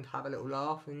 and have a little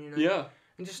laugh, and, you know,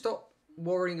 and just stop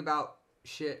worrying about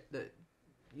shit that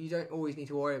you don't always need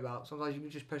to worry about. Sometimes you can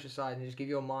just push aside and just give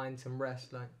your mind some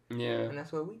rest, like. Yeah. And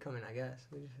that's where we come in, I guess.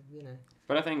 We just, you know.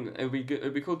 But I think it'd be good.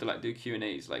 It'd be cool to, like, do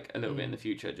Q&As, like, a little bit in the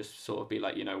future, just sort of be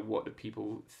like, you know, what do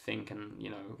people think, and, you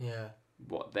know,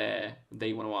 what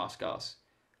they want to ask us.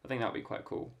 I think that'd be quite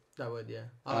cool. That would, yeah.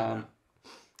 I like that.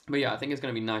 But yeah, I think it's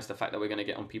going to be nice, the fact that we're going to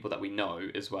get on people that we know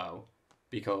as well.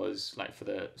 because like for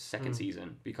the second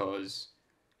season, because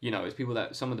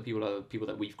it's some of the people are people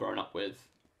that we've grown up with,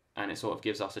 and it sort of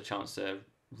gives us a chance to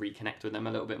reconnect with them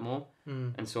a little bit more,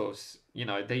 and sort of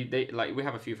they like we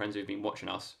have a few friends who've been watching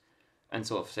us, and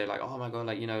sort of say like, oh my god,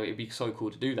 like it'd be so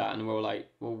cool to do that, and we're all like,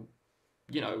 well,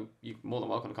 you're more than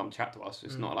welcome to come chat to us.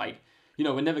 It's not like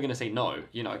we're never gonna say no,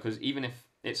 because even if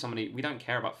it's somebody, we don't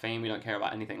care about fame, we don't care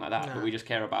about anything like that, but we just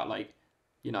care about like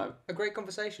a great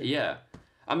conversation. Yeah,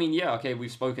 I mean, yeah, okay,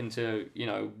 we've spoken to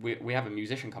we have a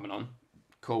musician coming on,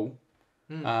 cool.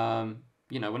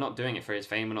 We're not doing it for his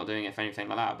fame, we're not doing it for anything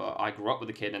like that, but I grew up with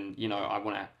the kid, and I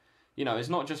want to, it's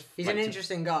not just he's an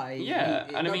interesting guy. Yeah,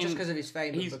 and not just because of his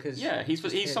fame, but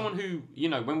because he's someone who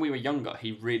when we were younger,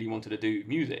 he really wanted to do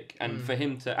music, and for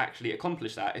him to actually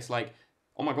accomplish that, it's like,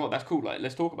 oh my god, that's cool, like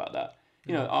let's talk about that.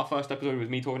 Our first episode was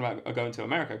me talking about going to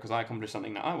America because I accomplished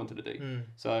something that I wanted to do.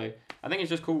 So I think it's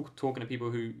just cool talking to people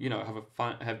who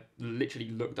have literally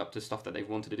looked up to stuff that they've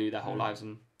wanted to do their whole lives,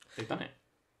 and they've done it.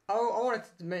 I wanted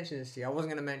to mention this to you. I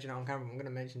wasn't going to mention it on camera, but I'm going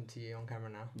to mention it to you on camera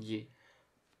now. Yeah.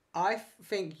 I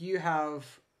think you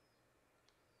have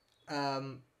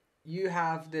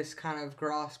this kind of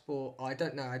grasp, or I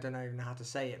don't even know how to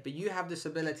say it, but you have this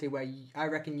ability where I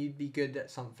reckon you'd be good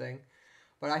at something,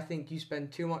 but I think you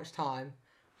spend too much time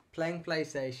playing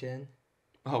PlayStation.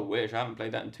 Oh, wish I haven't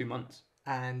played that in 2 months.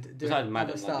 And doing besides Madden,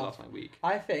 other like stuff. last week.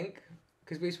 I think,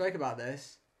 because we spoke about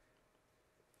this,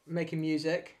 making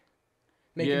music,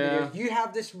 making videos. You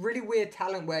have this really weird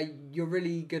talent where you're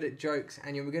really good at jokes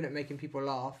and you're good at making people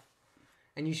laugh,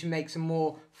 and you should make some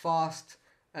more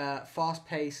fast-paced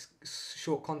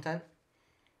short content,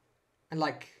 and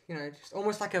just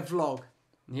almost like a vlog.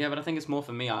 Yeah, but I think it's more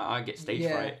for me. I get stage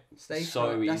fright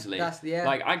so easily. That's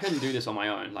Like, I couldn't do this on my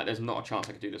own. Like, there's not a chance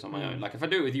I could do this on my own. Like, if I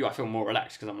do it with you, I feel more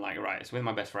relaxed because I'm like, right, it's with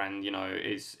my best friend,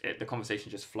 the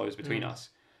conversation just flows between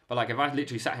us. But, like, if I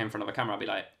literally sat here in front of a camera, I'd be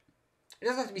like... It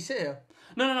doesn't have to be sit here.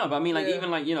 No, but I mean, like,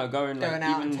 even, like, going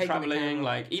out even travelling,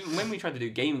 like, even when we tried to do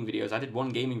gaming videos, I did one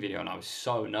gaming video and I was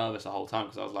so nervous the whole time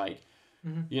because I was like,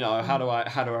 how do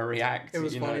I react? It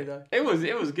was funny, though. It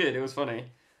was good. It was funny.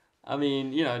 I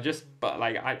mean, but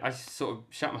like, I sort of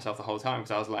shut myself the whole time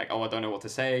because I was like, oh, I don't know what to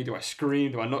say. Do I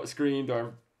scream? Do I not scream? Do I...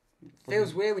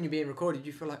 Feels weird when you're being recorded.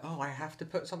 You feel like, oh, I have to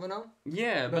put something on.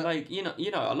 Yeah, but like, a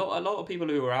lot of people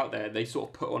who are out there, they sort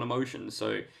of put on emotions.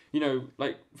 So,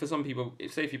 like for some people,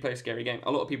 say if you play a scary game,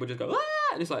 a lot of people just go,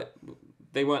 ah, and it's like,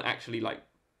 they weren't actually like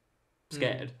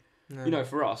scared. No.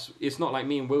 For us, it's not like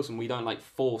me and Wilson, we don't like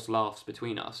force laughs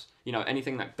between us.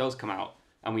 Anything that does come out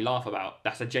and we laugh about,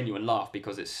 that's a genuine laugh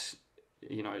because it's,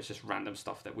 it's just random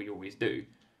stuff that we always do.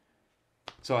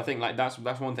 So I think like that's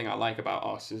one thing I like about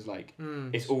us is like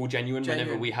it's all genuine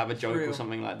whenever we have a joke or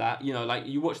something like that. Like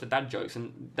you watch the dad jokes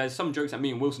and there's some jokes that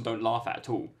me and Wilson don't laugh at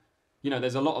all.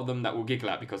 There's a lot of them that we'll giggle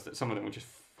at because some of them are just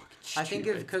fucking stupid. I think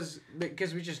it's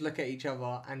because we just look at each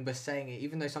other and we're saying it,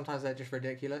 even though sometimes they're just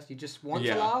ridiculous. You just want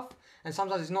to laugh, and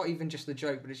sometimes it's not even just the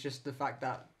joke, but it's just the fact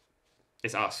that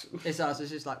it's us. It's us.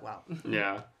 It's just like, wow.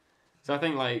 Yeah. So I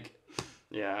think like.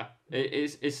 Yeah,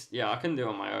 it's I couldn't do it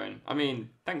on my own. I mean,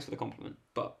 thanks for the compliment,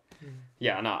 but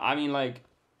yeah, no, I mean like,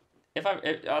 I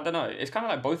don't know, it's kind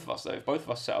of like both of us though. If both of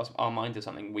us set our mind to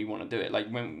something, we want to do it. Like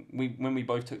when we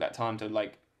both took that time to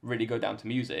like really go down to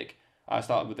music, I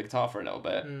started with the guitar for a little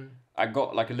bit. I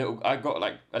got a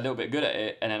little bit good at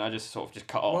it, and then I just sort of just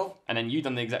cut off. Well, and then you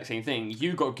done the exact same thing.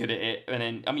 You got good at it, and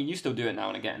then I mean you still do it now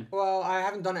and again. Well, I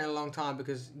haven't done it in a long time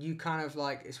because you kind of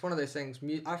like it's one of those things.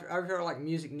 I feel like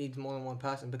music needs more than one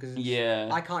person because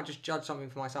I can't just judge something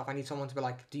for myself. I need someone to be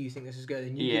like, do you think this is good?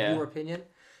 And you give your opinion.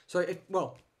 So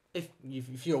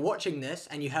if you're watching this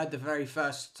and you heard the very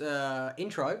first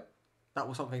intro, that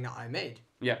was something that I made.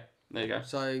 Yeah, there you go.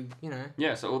 So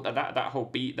Yeah, so that whole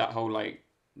beat, that whole like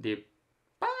the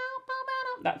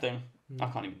that thing, I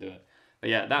can't even do it.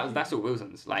 But yeah, that's all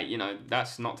Wilson's. Like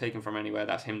that's not taken from anywhere.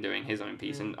 That's him doing his own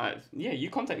piece. And you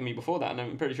contacted me before that, and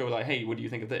I'm pretty sure like, hey, what do you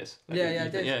think of this? Like, I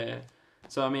did. Yeah.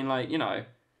 So I mean, like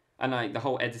and like the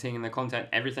whole editing and the content,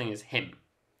 everything is him.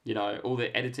 All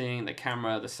the editing, the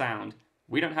camera, the sound.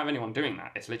 We don't have anyone doing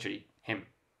that. It's literally him.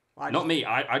 Not me.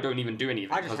 I don't even do any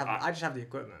of it. I just have the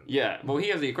equipment. Yeah, well, he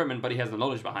has the equipment, but he has the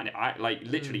knowledge behind it. I like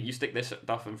literally, you stick this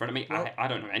stuff in front of me. Well, I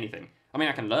don't know anything. I mean,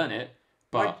 I can learn it,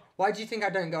 but why do you think I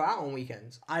don't go out on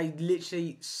weekends? I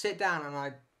literally sit down and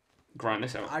I grind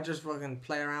this out. I just fucking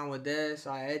play around with this.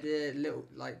 I edit little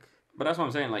like. But that's what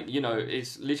I'm saying. Like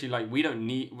it's literally like we don't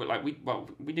need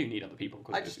we do need other people.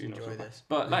 Cause I just enjoy this.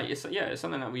 But like it's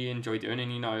something that we enjoy doing,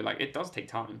 and like it does take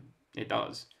time. It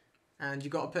does. And you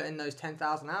got to put in those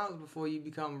 10,000 hours before you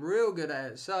become real good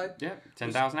at it. So Yeah,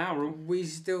 10,000 hour rule. we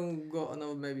still got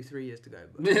another maybe 3 years to go.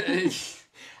 But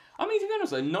I mean, to be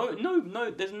honest, though,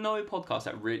 no, there's no podcast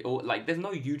that really, or like, there's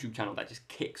no YouTube channel that just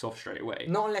kicks off straight away.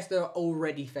 not unless they're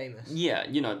already famous. Yeah,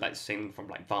 you know, like sing from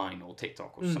like Vine or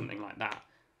TikTok or something like that.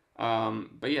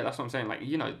 But yeah, that's what I'm saying. Like,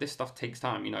 you know, this stuff takes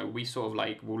time. You know, we sort of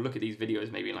like, we'll look at these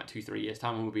videos maybe in like 2-3 years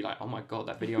time and we'll be like, oh my God,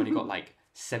 that video only got like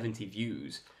 70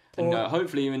 views. And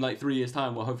hopefully in like 3 years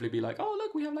time, we'll hopefully be like, oh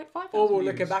look, we have like 5,000 Or we'll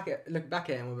views. look back at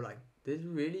it and we'll be like, did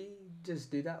you really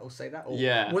just do that or say that? Or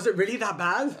Yeah. was it really that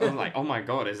bad? I'm like, oh my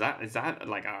God, is that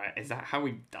like, is that how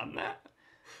we've done that?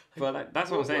 But like, that's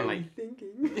what I'm saying. What were Like, you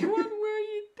thinking? what were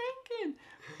you thinking?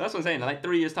 That's what I'm saying. Like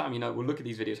 3 years time, you know, we'll look at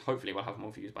these videos. Hopefully, we'll have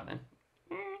more views by then.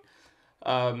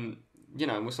 You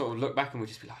know, and we'll sort of look back and we'll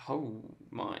just be like, oh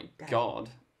my God.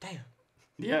 Damn.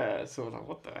 Yeah, sort of like,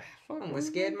 what the fuck? I was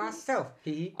scared myself.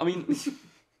 I mean,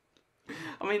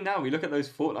 now we look at those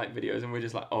Fortnite videos and we're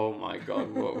just like, oh my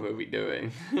God, what were we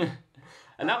doing?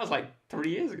 And that was like 3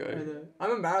 years ago. I know.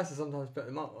 I'm embarrassed to sometimes put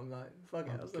them up. I'm like, fuck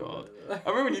it. Oh, God. I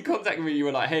remember when you contacted me, you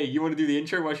were like, hey, you want to do the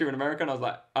intro while you're in America? And I was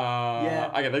like, yeah,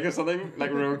 I can think of something,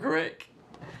 like, real quick.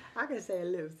 I can say a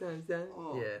little something.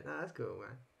 Oh. Yeah, no, that's cool,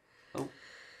 man. Oh.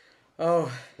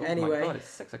 Oh, Oh anyway. my God, it's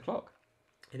 6 o'clock.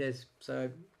 It is. So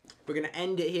we're going to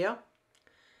end it here.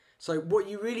 So what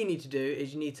you really need to do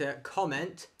is you need to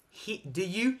comment, do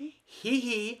you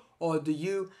he or do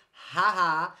you ha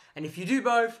ha? And if you do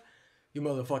both, you're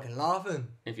motherfucking laughing.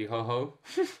 If you ho ho.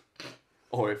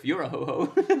 Or if you're a ho ho.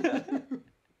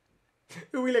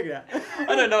 Who are we looking at?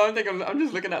 I don't know, I'm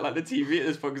just looking at like the TV at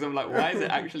this point because I'm like, why is it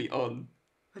actually on?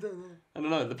 I don't know. I don't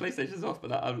know, the PlayStation's off,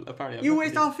 but apparently I'm You not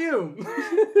waste gonna our film.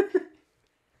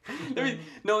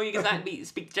 No, you cannot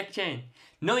speak to Jackie Chan.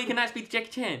 No, you cannot speak to Jackie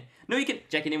Chan. No, you can.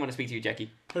 Jackie didn't want to speak to you,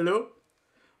 Jackie. Hello?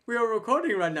 We are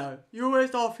recording right now. You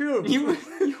waste our film. You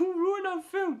ruined our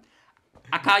film.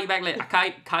 I'll call you back later.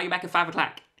 I'll call you back at 5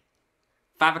 o'clock.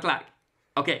 5 o'clock.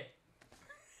 Okay.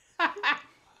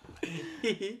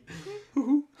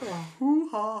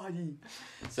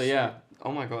 So yeah.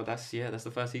 Oh my God, that's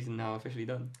the first season now officially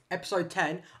done. Episode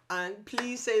 10, and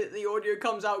please say that the audio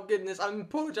comes out goodness. I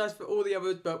apologise for all the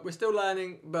others, but we're still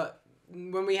learning. But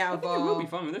when we have, I think it will be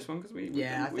fun with this one because we've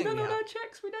done all have. our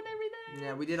checks, we've done everything.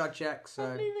 Yeah, we did our checks. So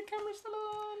Hopefully the camera's still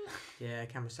on. yeah,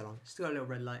 camera's still on. Still got a little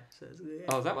red light. So it's good.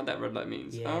 Oh, is that what that red light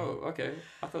means? Yeah. Oh, okay.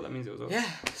 I thought that means it was off. Yeah.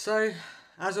 So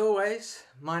as always,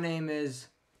 my name is.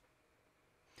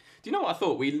 Do you know what I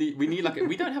thought? We need like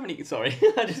we don't have any. Sorry,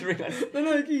 I just realised.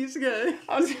 No, keep going.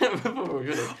 I was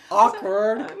gonna.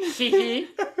 Awkward.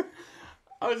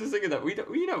 I was just thinking that we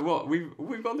don't. You know what?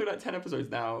 We've gone through like 10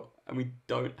 episodes now, and we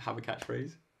don't have a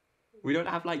catchphrase. We don't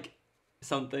have like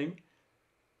something.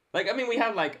 Like I mean, we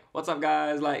have like "What's up,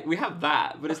 guys?" Like we have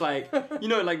that, but it's like you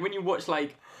know, like when you watch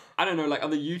like I don't know, like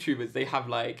other YouTubers, they have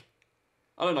like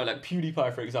I don't know, like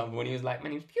PewDiePie for example, when he was like, "My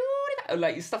name's PewDiePie," or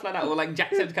like stuff like that, or like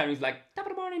Jacksepticeye, he's like, "Top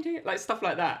of the morning to you," like stuff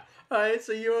like that. Alright,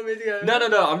 so you want me to go? No,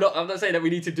 I'm not saying that we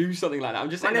need to do something like that. I'm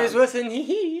just My saying. name is Wilson. Hee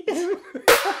hee.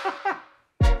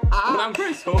 And I'm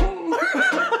Chris. Oh.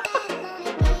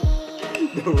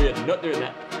 No, we are not doing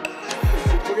that.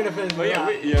 We're gonna finish. But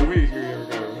yeah, we're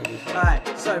going.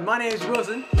 Alright, so my name is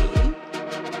Wilson.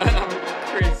 And I'm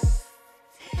Chris.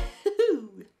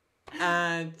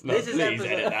 And No, this is please episode.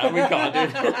 edit that. We can't do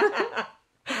that.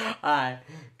 Alright,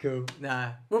 cool.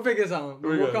 Nah, we'll figure something.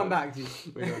 We'll come back to you.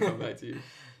 We're going to come back to you.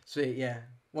 Sweet, yeah.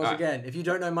 Once Alright. again, if you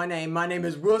don't know my name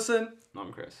is Wilson,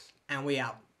 I'm Chris. and we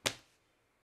out.